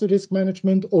disaster risk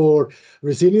management or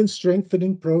resilience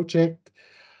strengthening project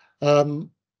and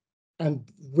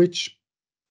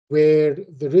where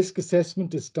the risk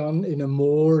assessment is done in a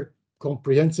more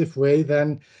comprehensive way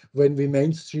than when we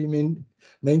mainstream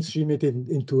it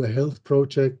into a health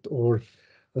project or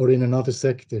in another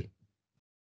sector.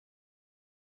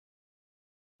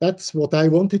 That's what I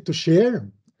wanted to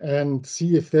share, and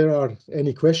see if there are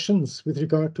any questions with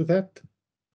regard to that.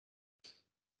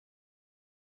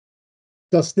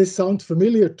 Does this sound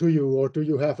familiar to you, or do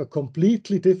you have a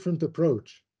completely different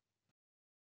approach?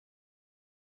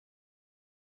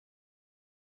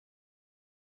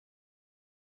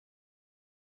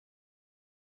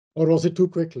 Or was it too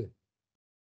quickly?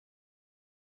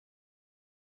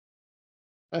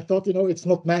 I thought, it's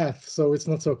not math, so it's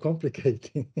not so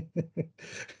complicated.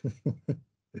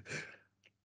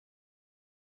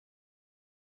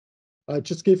 I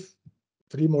just give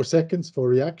 3 more seconds for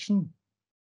reaction.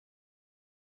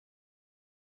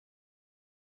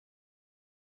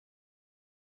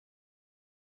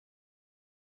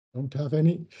 Don't have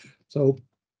any. So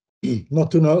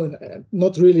not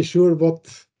really sure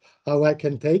how I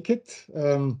can take it.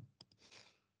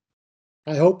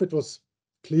 I hope it was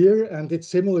clear, and it's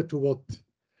similar to what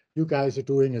you guys are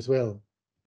doing as well.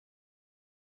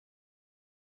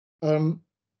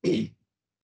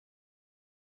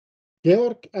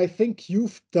 Georg, I think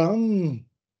you've done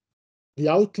the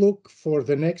outlook for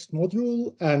the next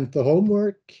module and the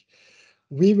homework.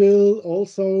 We will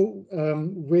also,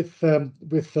 with the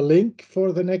link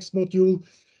for the next module,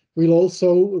 we'll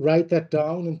also write that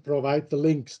down and provide the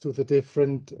links to the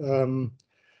different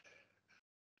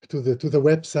to the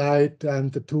website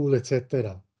and the tool,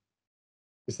 etc.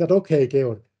 Is that okay,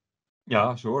 Georg?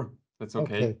 Yeah, sure. That's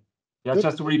okay. Okay. Yeah, Good.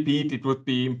 just to repeat, it would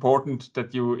be important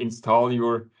that you install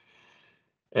your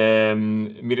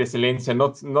Resilientia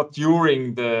not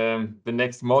during the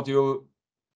next module,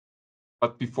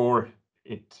 but before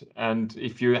it. And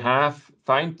if you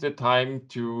find the time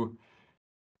to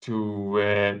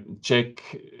check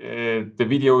the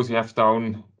videos you have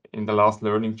done in the last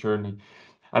learning journey,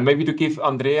 and maybe to give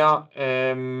Andrea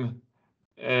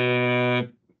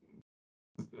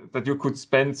that you could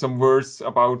spend some words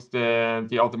about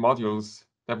the other modules.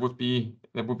 That would be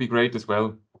great as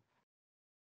well.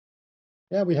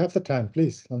 Yeah, we have the time.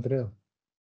 Please, Andrea.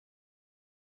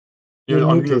 You're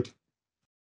on mute.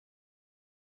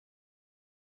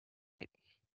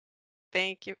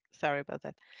 Thank you. Sorry about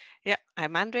that. Yeah,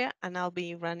 I'm Andrea, and I'll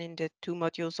be running the 2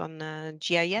 modules on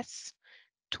GIS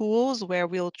tools, where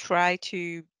we'll try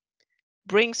to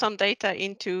bring some data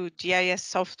into GIS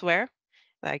software,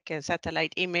 like a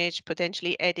satellite image,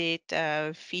 potentially edit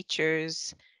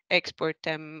features, export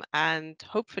them, and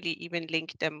hopefully even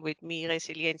link them with Mi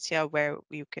Resilientia, where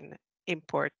you can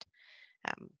import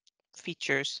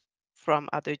features from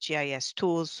other GIS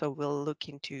tools. So we'll look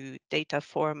into data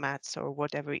formats or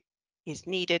whatever is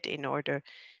needed in order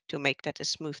to make that a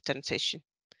smooth transition.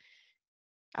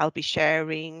 I'll be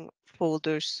sharing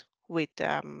folders with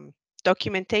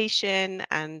documentation,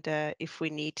 and if we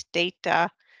need data,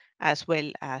 as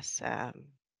well as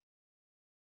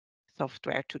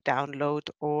software to download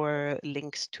or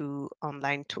links to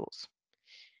online tools.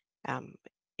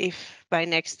 If by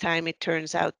next time it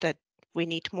turns out that we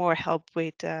need more help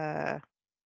with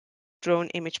drone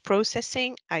image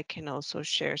processing, I can also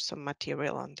share some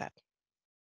material on that.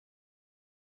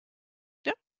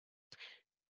 Yeah.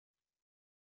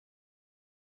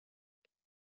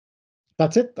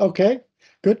 That's it? Okay,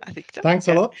 good. I think so. Thanks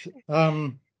a lot.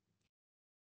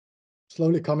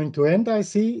 Slowly coming to end, I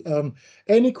see.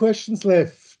 Any questions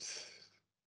left,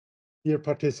 dear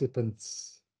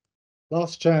participants?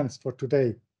 Last chance for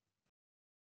today.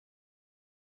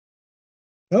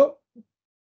 No?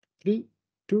 3,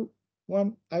 2,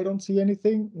 1. I don't see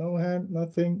anything. No hand,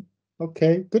 nothing.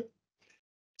 Okay, good.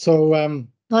 So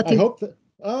I hope that.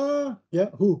 Yeah.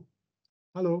 Who?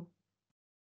 Hello.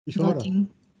 Ishara.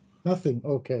 Nothing.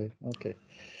 Okay.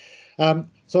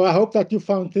 So I hope that you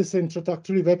found this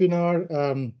introductory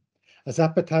webinar as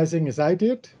appetizing as I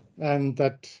did, and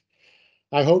that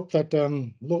I hope that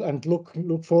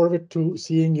look forward to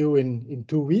seeing you in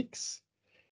 2 weeks.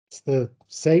 It's the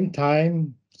same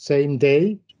time, same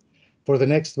day for the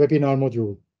next webinar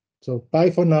module. So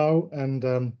bye for now, and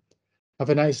have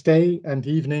a nice day and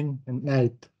evening and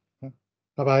night.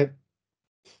 Bye-bye.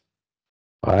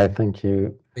 Bye. Thank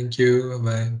you. Thank you.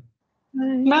 Bye.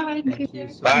 Bye. Thank you.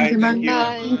 Bye. Thank you.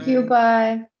 Bye. Thank you.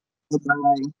 Bye.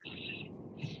 Goodbye.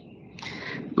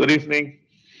 Good evening.